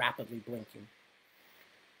 eyes rapidly blinking.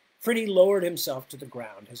 Fritty lowered himself to the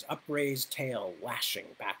ground, his upraised tail lashing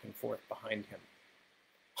back and forth behind him.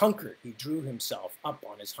 Hunkered, he drew himself up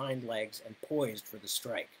on his hind legs and poised for the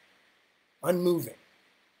strike. Unmoving,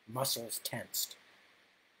 muscles tensed.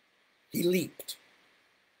 He leaped.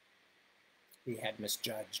 He had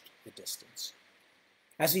misjudged the distance.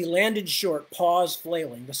 As he landed short, paws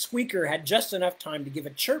flailing, the squeaker had just enough time to give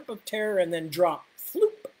a chirp of terror and then drop,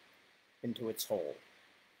 floop, into its hole.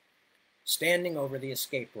 Standing over the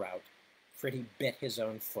escape route, Fritty bit his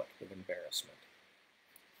own foot with embarrassment.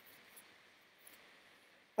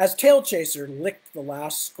 As Tailchaser licked the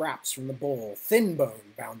last scraps from the bowl,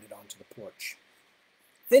 Thinbone bounded onto the porch.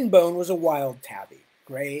 Thinbone was a wild tabby,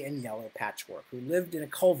 gray and yellow patchwork, who lived in a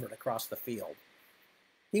culvert across the field.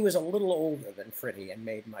 He was a little older than Fritty and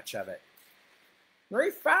made much of it.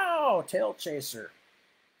 Very foul, Tailchaser.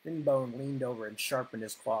 Thinbone leaned over and sharpened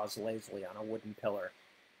his claws lazily on a wooden pillar.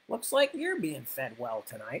 Looks like you're being fed well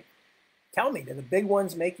tonight. Tell me, do the big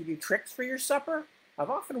ones make you do tricks for your supper? I've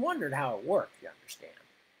often wondered how it worked, you understand.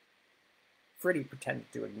 Fritty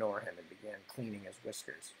pretended to ignore him and began cleaning his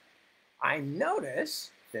whiskers. I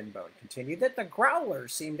notice, Thinbone continued, that the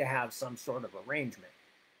growlers seem to have some sort of arrangement.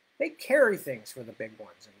 They carry things for the big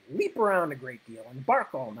ones and leap around a great deal and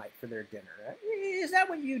bark all night for their dinner. Is that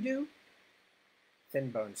what you do?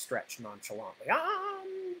 Thinbone stretched nonchalantly.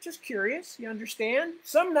 I'm just curious, you understand?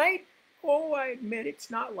 Some night Oh, I admit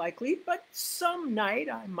it's not likely, but some night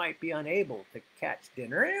I might be unable to catch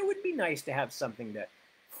dinner, and it would be nice to have something to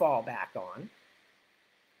fall back on.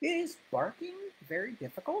 Is barking very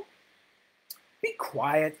difficult? Be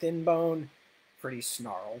quiet, Thin Bone, Fritty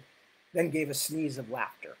snarled, then gave a sneeze of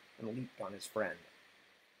laughter and leaped on his friend.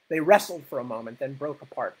 They wrestled for a moment, then broke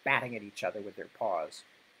apart, batting at each other with their paws.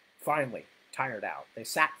 Finally, tired out, they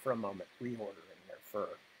sat for a moment, reordering their fur.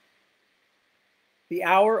 The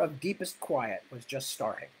hour of deepest quiet was just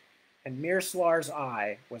starting, and Mirslar's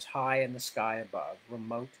eye was high in the sky above,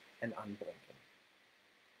 remote and unblinking.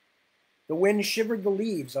 The wind shivered the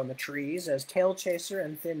leaves on the trees as Tailchaser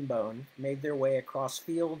and Thin Bone made their way across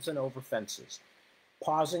fields and over fences,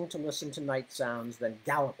 pausing to listen to night sounds, then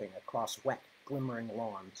galloping across wet, glimmering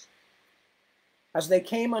lawns. As they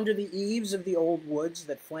came under the eaves of the old woods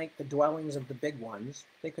that flanked the dwellings of the big ones,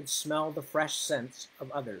 they could smell the fresh scents of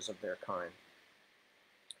others of their kind.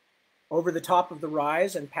 Over the top of the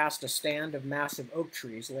rise and past a stand of massive oak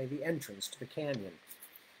trees lay the entrance to the canyon.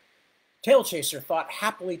 Tailchaser thought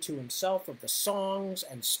happily to himself of the songs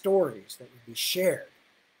and stories that would be shared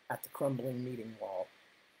at the crumbling meeting wall.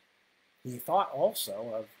 He thought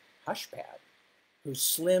also of Hushpad, whose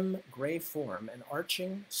slim gray form and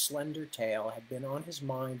arching, slender tail had been on his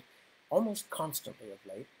mind almost constantly of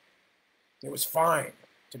late. It was fine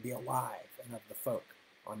to be alive and of the folk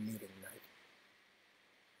on meeting night.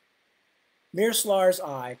 Mirslar's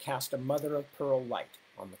eye cast a mother-of-pearl light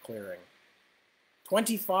on the clearing.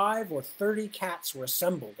 25 or 30 cats were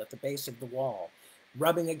assembled at the base of the wall,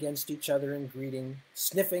 rubbing against each other in greeting,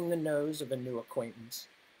 sniffing the nose of a new acquaintance.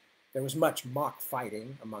 There was much mock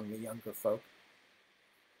fighting among the younger folk.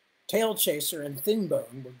 Tailchaser and Thin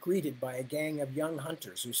Bone were greeted by a gang of young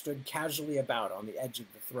hunters who stood casually about on the edge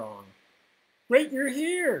of the throng. "Great you're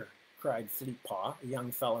here!" cried Fleetpaw, a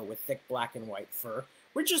young fellow with thick black and white fur.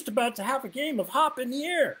 "We're just about to have a game of hop in the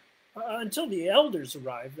air. Until the elders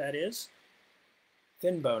arrive, that is."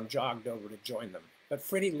 Thin Bone jogged over to join them, but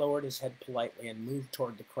Fritty lowered his head politely and moved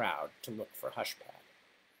toward the crowd to look for Hushpad.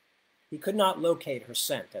 He could not locate her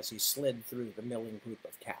scent as he slid through the milling group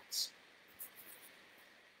of cats.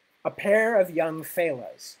 A pair of young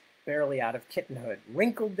Phalas, barely out of kittenhood,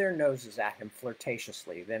 wrinkled their noses at him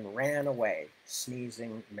flirtatiously, then ran away,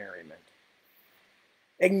 sneezing merriment.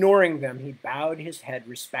 Ignoring them, he bowed his head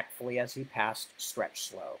respectfully as he passed Stretch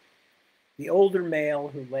Slow. The older male,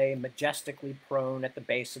 who lay majestically prone at the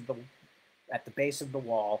base of the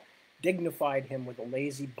wall, dignified him with a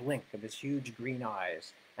lazy blink of his huge green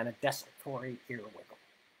eyes and a desultory ear wiggle.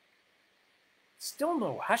 Still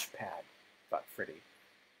no Hushpad, thought Fritty.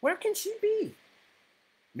 Where can she be?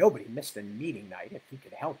 Nobody missed a meeting night if he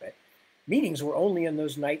could help it. Meetings were only in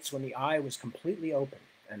those nights when the eye was completely open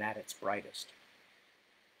and at its brightest.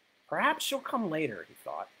 Perhaps she'll come later, he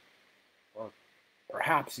thought. Or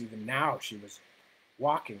perhaps even now she was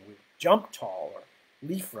walking with Jump Tall or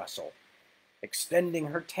Leaf Rustle, extending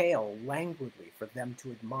her tail languidly for them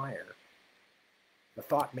to admire. The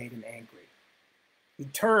thought made him angry. He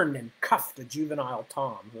turned and cuffed a juvenile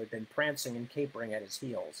Tom who had been prancing and capering at his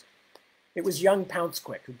heels. It was young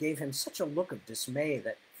Pouncequick, who gave him such a look of dismay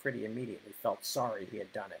that Fritty immediately felt sorry he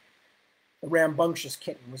had done it. The rambunctious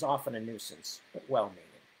kitten was often a nuisance, but well-meaning.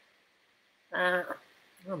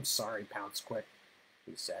 I'm sorry, Pouncequick,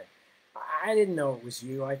 he said. I didn't know it was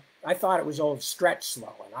you. I thought it was old Stretch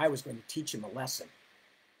Slow, and I was going to teach him a lesson.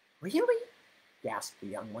 Really? Gasped the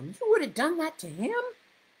young one. You would have done that to him?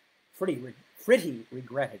 Fritty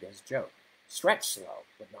regretted his joke. Stretch Slow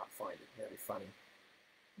would not find it very funny.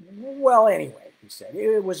 Well, anyway, he said,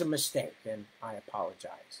 it was a mistake, and I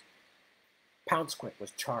apologize. Pouncequick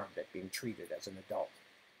was charmed at being treated as an adult.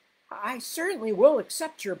 I certainly will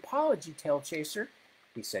accept your apology, Tailchaser,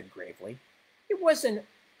 he said gravely. It was an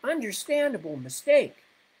understandable mistake.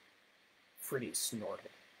 Fritty snorted.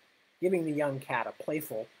 Giving the young cat a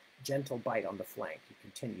playful, gentle bite on the flank, he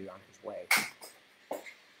continued on his way.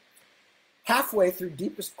 Halfway through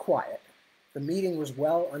deepest quiet, the meeting was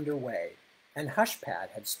well underway, and Hushpad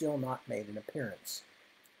had still not made an appearance.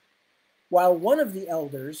 While one of the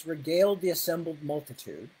elders regaled the assembled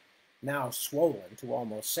multitude, now swollen to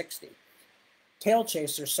almost 60,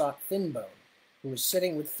 Tailchaser sought Thin Bone, who was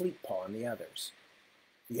sitting with Fleetpaw and the others.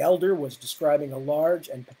 The elder was describing a large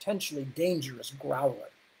and potentially dangerous growler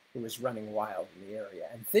who was running wild in the area,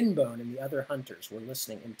 and Thin Bone and the other hunters were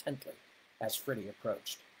listening intently as Fritty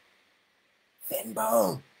approached. Thin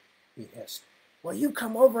Bone, he hissed, will you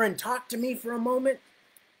come over and talk to me for a moment?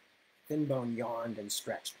 Thin Bone yawned and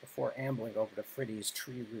stretched before ambling over to Fritty's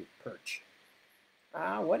tree root perch.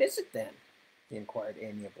 What is it then? He inquired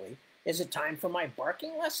amiably. Is it time for my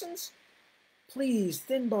barking lessons? Please,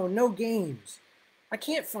 Thinbone, no games. I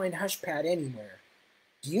can't find Hushpad anywhere.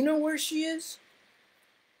 Do you know where she is?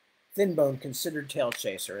 Thinbone considered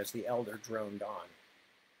Tailchaser as the elder droned on.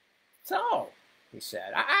 So, he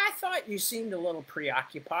said, I thought you seemed a little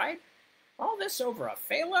preoccupied. All this over a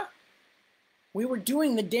Phala? We were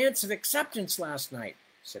doing the dance of acceptance last night,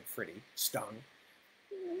 said Fritty, stung.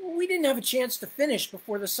 We didn't have a chance to finish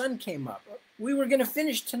before the sun came up. We were going to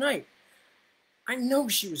finish tonight. I know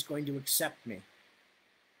she was going to accept me.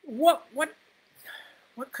 What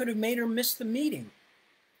could have made her miss the meeting?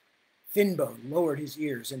 Thinbone lowered his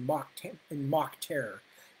ears in mock terror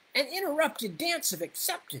and interrupted dance of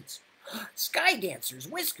acceptance. Sky dancers,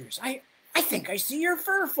 Whiskers, I think I see your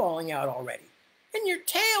fur falling out already, and your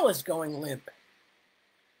tail is going limp.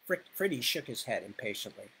 Fritty shook his head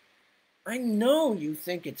impatiently. I know you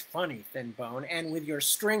think it's funny, Thinbone, and with your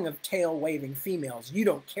string of tail-waving females, you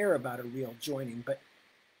don't care about a real joining, but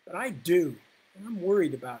I do, and I'm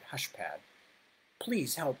worried about Hushpad.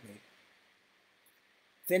 Please help me.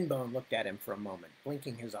 Thinbone looked at him for a moment,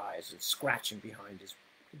 blinking his eyes and scratching behind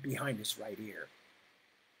his right ear.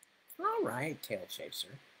 All right,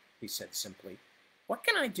 Tailchaser, he said simply. What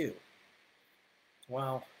can I do?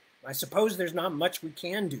 Well, I suppose there's not much we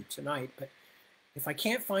can do tonight, but if I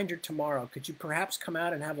can't find her tomorrow, could you perhaps come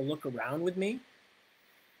out and have a look around with me?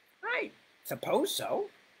 I suppose so,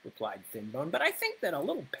 replied Thinbone, but I think that a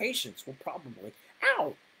little patience will probably...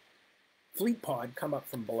 Ow! Fleetpaw had come up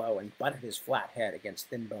from below and butted his flat head against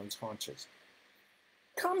Thinbone's haunches.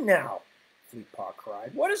 Come now, Fleetpaw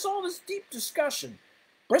cried. What is all this deep discussion?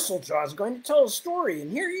 Bristlejaw's going to tell a story,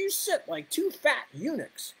 and here you sit like two fat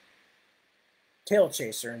eunuchs.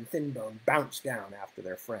 Tailchaser and Thinbone bounced down after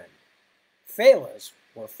their friend. Phalas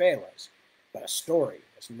were Phalas, but a story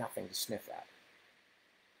was nothing to sniff at.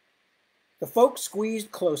 The folk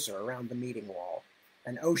squeezed closer around the meeting wall,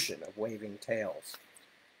 an ocean of waving tails.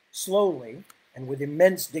 Slowly, and with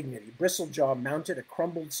immense dignity, Bristlejaw mounted a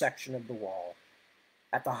crumbled section of the wall.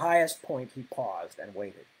 At the highest point he paused and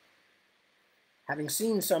waited. Having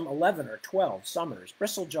seen some 11 or 12 summers,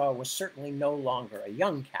 Bristlejaw was certainly no longer a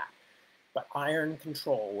young cat, but iron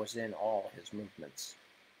control was in all his movements.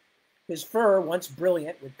 His fur, once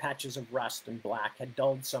brilliant with patches of rust and black, had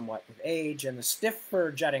dulled somewhat with age, and the stiff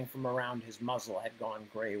fur jutting from around his muzzle had gone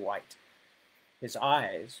gray-white. His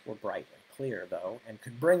eyes were bright and clear, though, and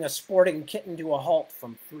could bring a sporting kitten to a halt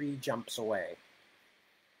from 3 jumps away.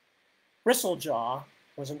 Bristlejaw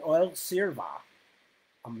was an old Sirva,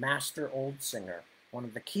 a master old singer, one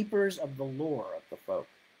of the keepers of the lore of the folk.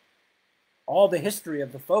 All the history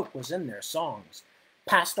of the folk was in their songs,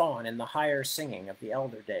 passed on in the higher singing of the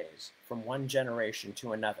elder days, from one generation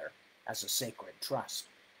to another, as a sacred trust.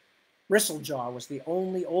 Bristlejaw was the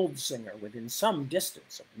only old singer within some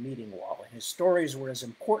distance of the meeting wall, and his stories were as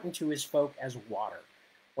important to his folk as water,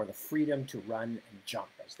 or the freedom to run and jump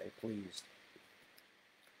as they pleased.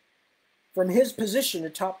 From his position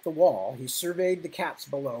atop the wall, he surveyed the cats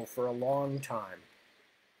below for a long time.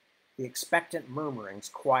 The expectant murmurings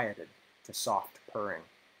quieted to soft purring.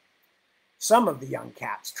 Some of the young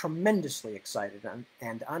cats, tremendously excited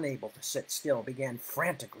and unable to sit still, began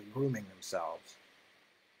frantically grooming themselves.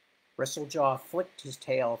 Bristlejaw flicked his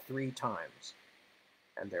tail 3 times,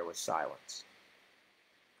 and there was silence.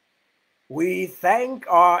 We thank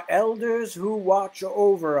our elders who watch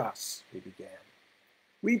over us, he began.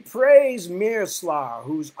 We praise Mirslar,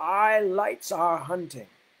 whose eye lights our hunting.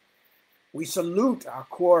 We salute our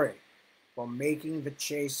quarry for making the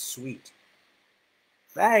chase sweet.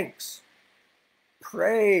 Thanks,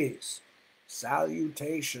 praise,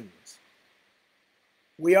 salutations.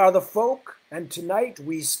 We are the folk, and tonight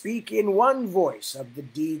we speak in one voice of the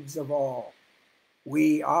deeds of all.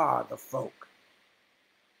 We are the folk.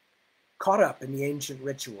 Caught up in the ancient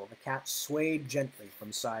ritual, the cat swayed gently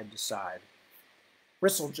from side to side.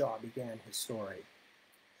 Bristlejaw began his story.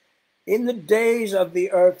 In the days of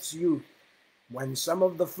the earth's youth, when some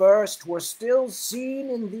of the first were still seen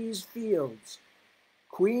in these fields,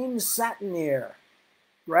 Queen Satinir,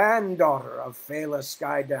 granddaughter of Phala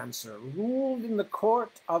Skydancer, ruled in the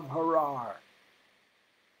court of Harar.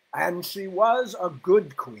 And she was a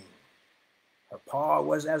good queen. Her paw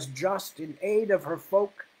was as just in aid of her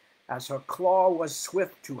folk as her claw was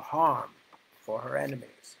swift to harm for her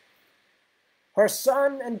enemies. Her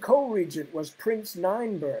son and co-regent was Prince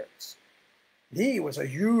Ninebirds. He was a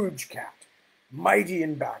huge cat, mighty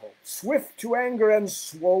in battle, swift to anger, and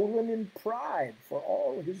swollen in pride for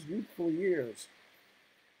all his youthful years.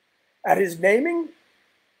 At his naming,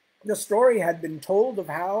 the story had been told of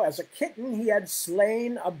how, as a kitten, he had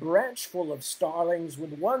slain a branchful of starlings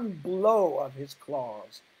with one blow of his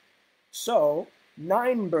claws. So,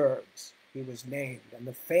 Ninebirds, he was named, and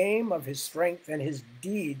the fame of his strength and his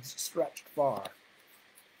deeds stretched far.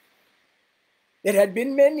 It had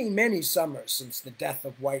been many, many summers since the death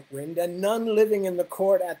of White Wind, and none living in the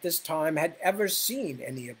court at this time had ever seen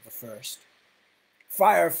any of the first.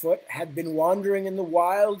 Firefoot had been wandering in the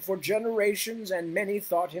wild for generations, and many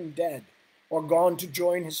thought him dead, or gone to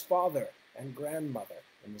join his father and grandmother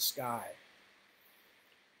in the sky.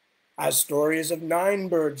 As stories of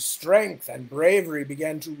Ninebird's strength and bravery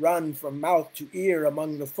began to run from mouth to ear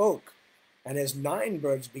among the folk, and as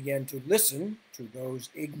Ninebirds began to listen to those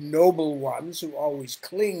ignoble ones who always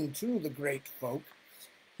cling to the great folk,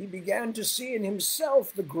 he began to see in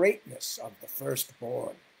himself the greatness of the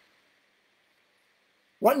firstborn.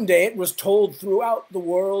 One day it was told throughout the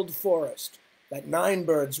world forest that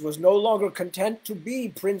Ninebirds was no longer content to be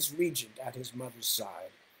Prince Regent at his mother's side.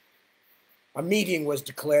 A meeting was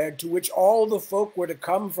declared to which all the folk were to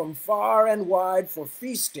come from far and wide for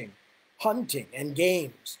feasting, hunting, and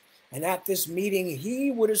games, and at this meeting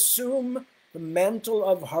he would assume the mantle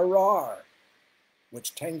of Harar,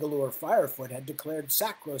 which Tengalur Firefoot had declared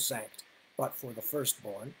sacrosanct, but for the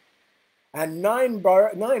firstborn, and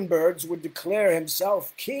Ninebirds would declare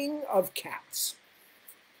himself King of Cats.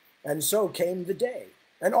 And so came the day,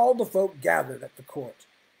 and all the folk gathered at the court.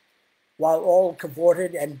 While all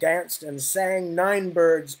cavorted and danced and sang,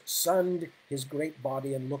 Ninebirds sunned his great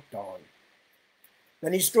body and looked on.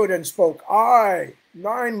 Then he stood and spoke, "I,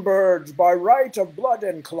 Ninebirds, by right of blood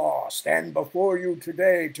and claw, stand before you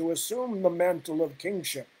today to assume the mantle of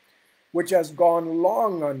kingship, which has gone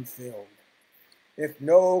long unfilled. If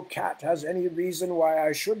no cat has any reason why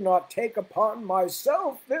I should not take upon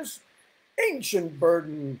myself this ancient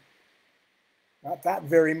burden." At that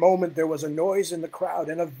very moment there was a noise in the crowd,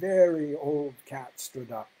 and a very old cat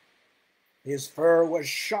stood up. His fur was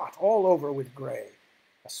shot all over with gray,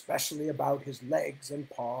 especially about his legs and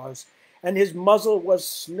paws, and his muzzle was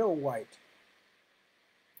snow white.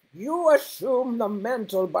 "You assume the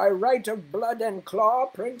mantle by right of blood and claw,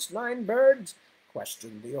 Prince Ninebirds?"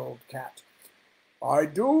 questioned the old cat. "I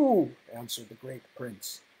do," answered the great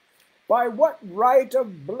prince. "By what right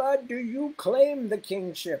of blood do you claim the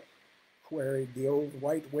kingship?" queried the old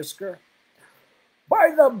white whisker.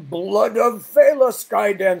 "By the blood of Fela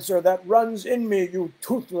Skydancer that runs in me, you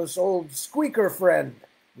toothless old squeaker friend,"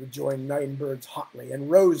 rejoined Ninebirds hotly, and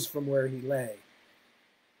rose from where he lay.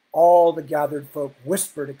 All the gathered folk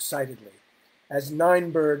whispered excitedly as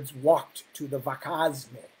Ninebirds walked to the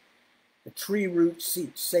Vakazme, the tree root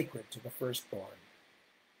seat sacred to the firstborn.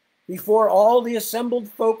 Before all the assembled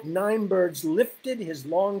folk, Ninebirds lifted his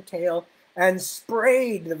long tail and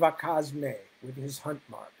sprayed the Vakazme with his hunt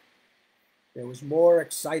mark. There was more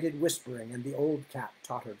excited whispering, and the old cat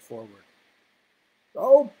tottered forward.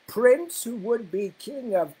 "O prince who would be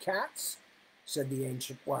king of cats," said the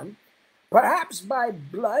ancient one, "perhaps by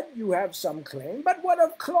blood you have some claim, but what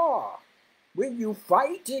of claw? Will you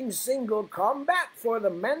fight in single combat for the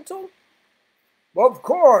mantle?" "Of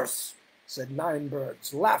course," said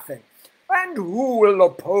Ninebirds, laughing, "and who will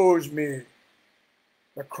oppose me?"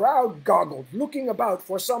 The crowd goggled, looking about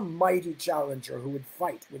for some mighty challenger who would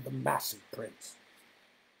fight with the massive prince.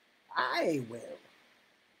 "I will,"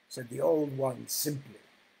 said the old one simply.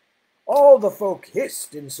 All the folk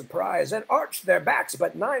hissed in surprise and arched their backs,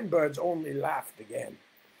 but Ninebirds only laughed again.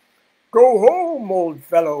 "Go home, old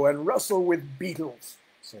fellow, and wrestle with beetles,"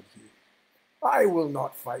 said he. "I will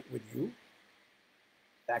not fight with you."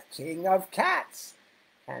 "The king of cats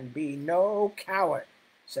can be no coward,"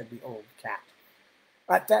 said the old cat.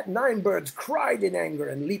 At that, Ninebirds cried in anger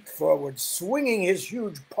and leaped forward, swinging his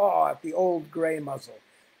huge paw at the old gray muzzle.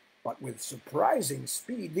 But with surprising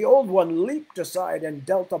speed, the old one leaped aside and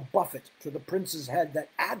dealt a buffet to the prince's head that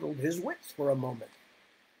addled his wits for a moment.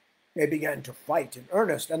 They began to fight in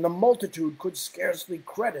earnest, and the multitude could scarcely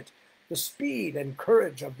credit the speed and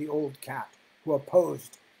courage of the old cat, who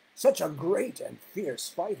opposed such a great and fierce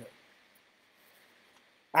fighter.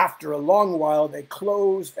 After a long while they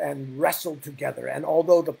closed and wrestled together, and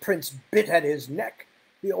although the prince bit at his neck,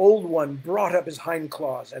 the old one brought up his hind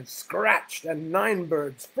claws and scratched, and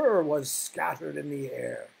Ninebirds' fur was scattered in the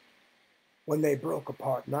air. When they broke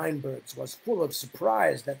apart, Ninebirds was full of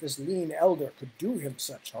surprise that this lean elder could do him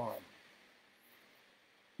such harm.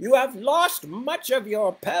 "You have lost much of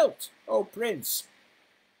your pelt, O prince,"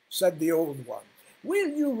 said the old one. "Will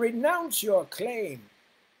you renounce your claim?"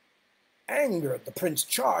 Angered, the prince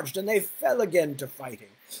charged, and they fell again to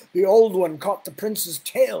fighting. The old one caught the prince's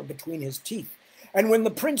tail between his teeth, and when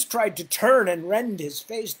the prince tried to turn and rend his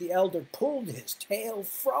face, the elder pulled his tail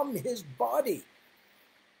from his body.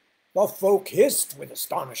 The folk hissed with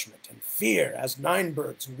astonishment and fear as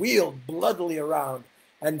Ninebirds wheeled bloodily around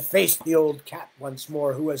and faced the old cat once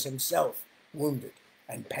more, who was himself wounded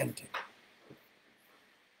and panting.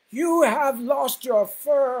 "You have lost your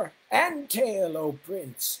fur and tail, O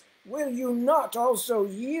prince. Will you not also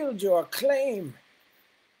yield your claim?"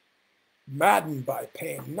 Maddened by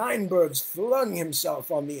pain, Ninebirds flung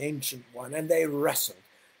himself on the Ancient One, and they wrestled,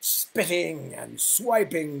 spitting and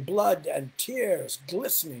swiping, blood and tears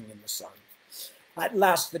glistening in the sun. At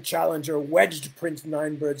last the challenger wedged Prince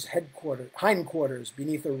Ninebird's hindquarters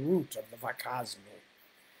beneath a root of the vakasmi.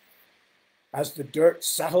 As the dirt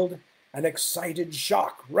settled, an excited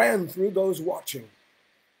shock ran through those watching.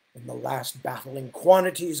 In the last battling,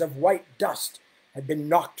 quantities of white dust had been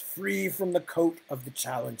knocked free from the coat of the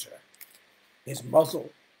challenger. His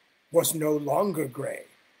muzzle was no longer gray,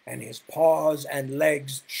 and his paws and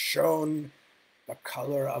legs shone the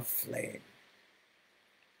color of flame.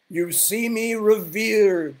 You see me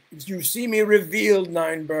revealed,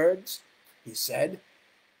 Ninebirds," he said.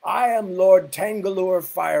 "I am Lord Tangalur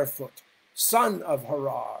Firefoot, son of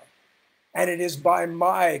Harar, and it is by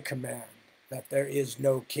my command that there is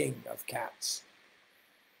no king of cats."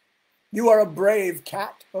 "You are a brave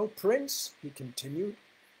cat, O prince," he continued,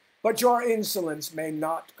 "but your insolence may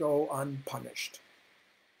not go unpunished."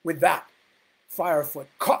 With that, Firefoot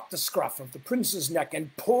caught the scruff of the prince's neck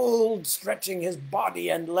and pulled, stretching his body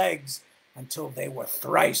and legs until they were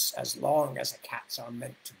thrice as long as a cat's are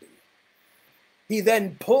meant to be. He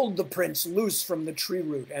then pulled the prince loose from the tree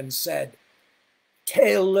root and said,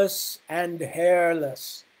 "Tailless and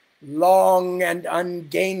hairless, long and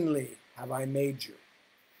ungainly have I made you.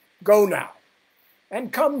 Go now,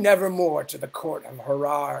 and come nevermore to the court of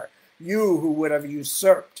Harar, you who would have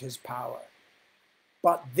usurped his power.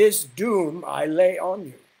 But this doom I lay on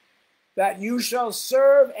you, that you shall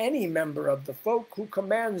serve any member of the folk who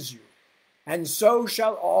commands you, and so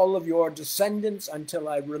shall all of your descendants until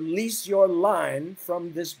I release your line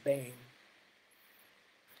from this bane."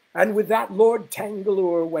 And with that, Lord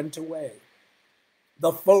Tangalur went away.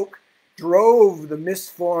 The folk drove the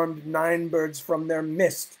misformed Ninebirds from their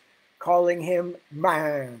midst, calling him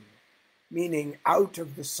Man, meaning out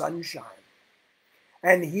of the sunshine.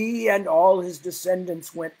 And he and all his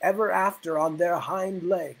descendants went ever after on their hind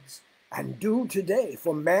legs, and do today,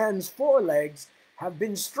 for man's forelegs have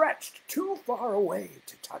been stretched too far away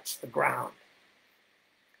to touch the ground.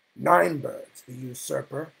 Ninebirds, the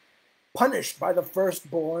usurper, punished by the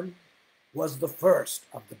firstborn, was the first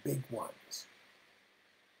of the big ones.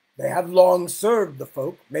 They have long served the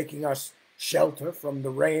folk, making us shelter from the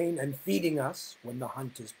rain and feeding us when the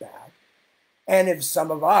hunt is bad. And if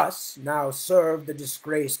some of us now serve the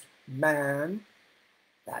disgraced Man,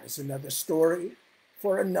 that is another story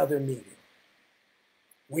for another meeting.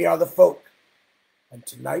 We are the folk, and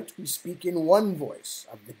tonight we speak in one voice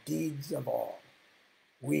of the deeds of all.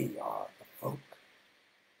 We are the folk.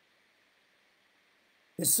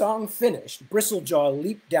 His song finished, Bristlejaw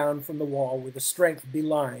leaped down from the wall with a strength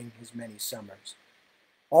belying his many summers.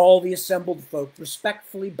 All the assembled folk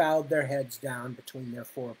respectfully bowed their heads down between their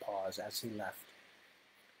forepaws as he left.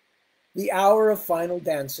 The hour of final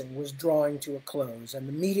dancing was drawing to a close, and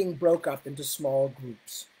the meeting broke up into small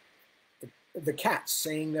groups. The cats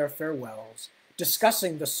saying their farewells,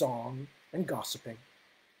 discussing the song, and gossiping.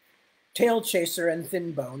 Tailchaser and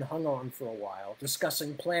Thinbone hung on for a while,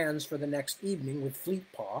 discussing plans for the next evening with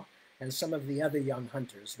Fleetpaw and some of the other young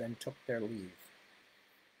hunters, then took their leave.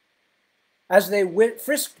 As they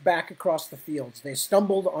frisked back across the fields, they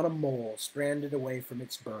stumbled on a mole stranded away from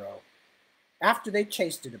its burrow. After they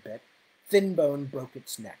chased it a bit, Thinbone broke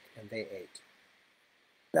its neck, and they ate.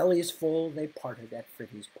 Bellies full, they parted at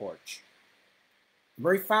Fritty's porch.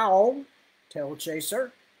 "Very foul,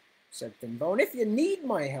 Tailchaser," said Thinbone. "If you need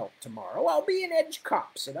my help tomorrow, I'll be in Edge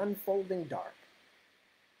Copse at unfolding dark."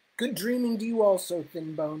 "Good dreaming to you also,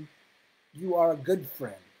 Thinbone. You are a good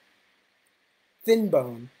friend."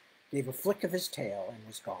 Thinbone gave a flick of his tail and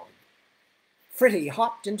was gone. Fritty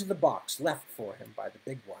hopped into the box left for him by the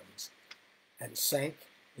big ones and sank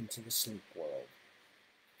into the sleep world.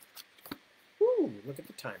 Ooh, look at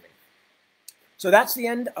the timing. So that's the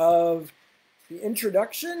end of the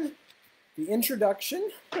introduction. Two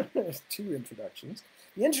introductions.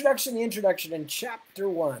 The introduction, and chapter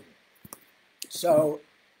 1. So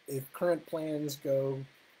if current plans go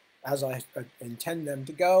as I intend them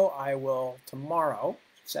to go, I will tomorrow,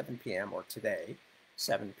 7 p.m., or today,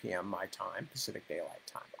 7 p.m. my time, Pacific Daylight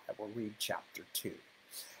Time, I will read chapter 2.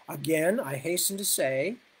 Again, I hasten to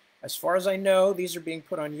say, as far as I know, these are being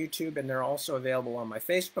put on YouTube, and they're also available on my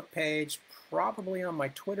Facebook page, probably on my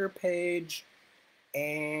Twitter page,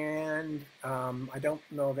 And I don't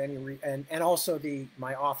know of any, and also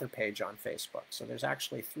my author page on Facebook. So there's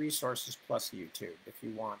actually 3 sources plus YouTube if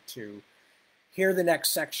you want to hear the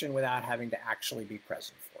next section without having to actually be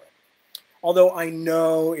present for it. Although I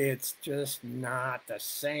know it's just not the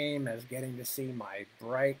same as getting to see my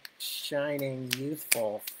bright, shining,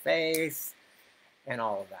 youthful face and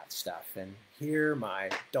all of that stuff and hear my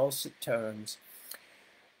dulcet tones.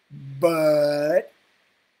 But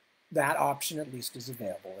that option at least is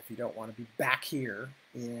available if you don't want to be back here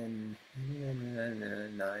in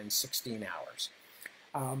 16 hours.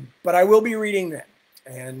 But I will be reading then,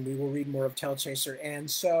 and we will read more of Tailchaser. And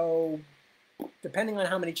so, depending on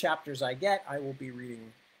how many chapters I get, I will be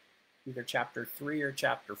reading either chapter 3 or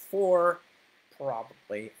chapter 4,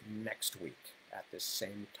 probably next week at this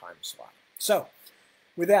same time slot. So,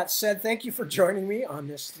 with that said, thank you for joining me on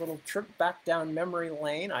this little trip back down memory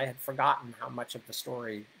lane. I had forgotten how much of the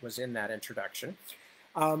story was in that introduction.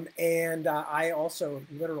 I also,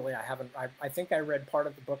 literally, I think I read part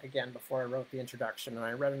of the book again before I wrote the introduction, and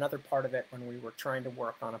I read another part of it when we were trying to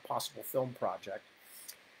work on a possible film project.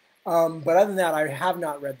 But other than that, I have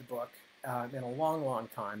not read the book in a long, long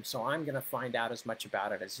time, so I'm going to find out as much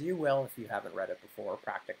about it as you will if you haven't read it before,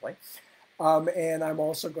 practically. And I'm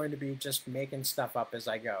also going to be just making stuff up as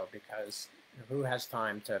I go, because who has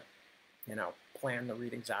time to, plan the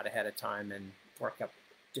readings out ahead of time and work up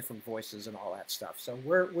different voices and all that stuff. So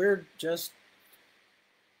we're just,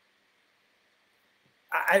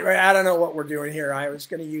 I don't know what we're doing here. I was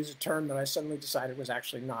going to use a term that I suddenly decided was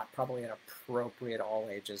actually not probably an appropriate all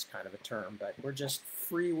ages kind of a term, but we're just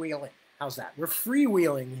freewheeling. How's that? We're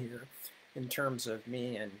freewheeling here in terms of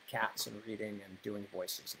me and cats and reading and doing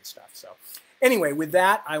voices and stuff. So anyway, with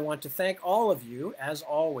that, I want to thank all of you, as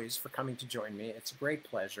always, for coming to join me. It's a great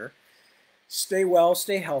pleasure. Stay well,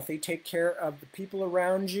 stay healthy, take care of the people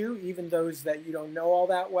around you, even those that you don't know all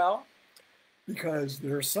that well, because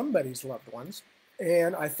they're somebody's loved ones.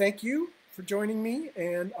 And I thank you for joining me,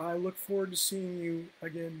 and I look forward to seeing you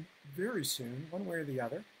again very soon, one way or the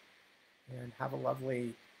other. And have a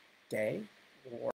lovely day or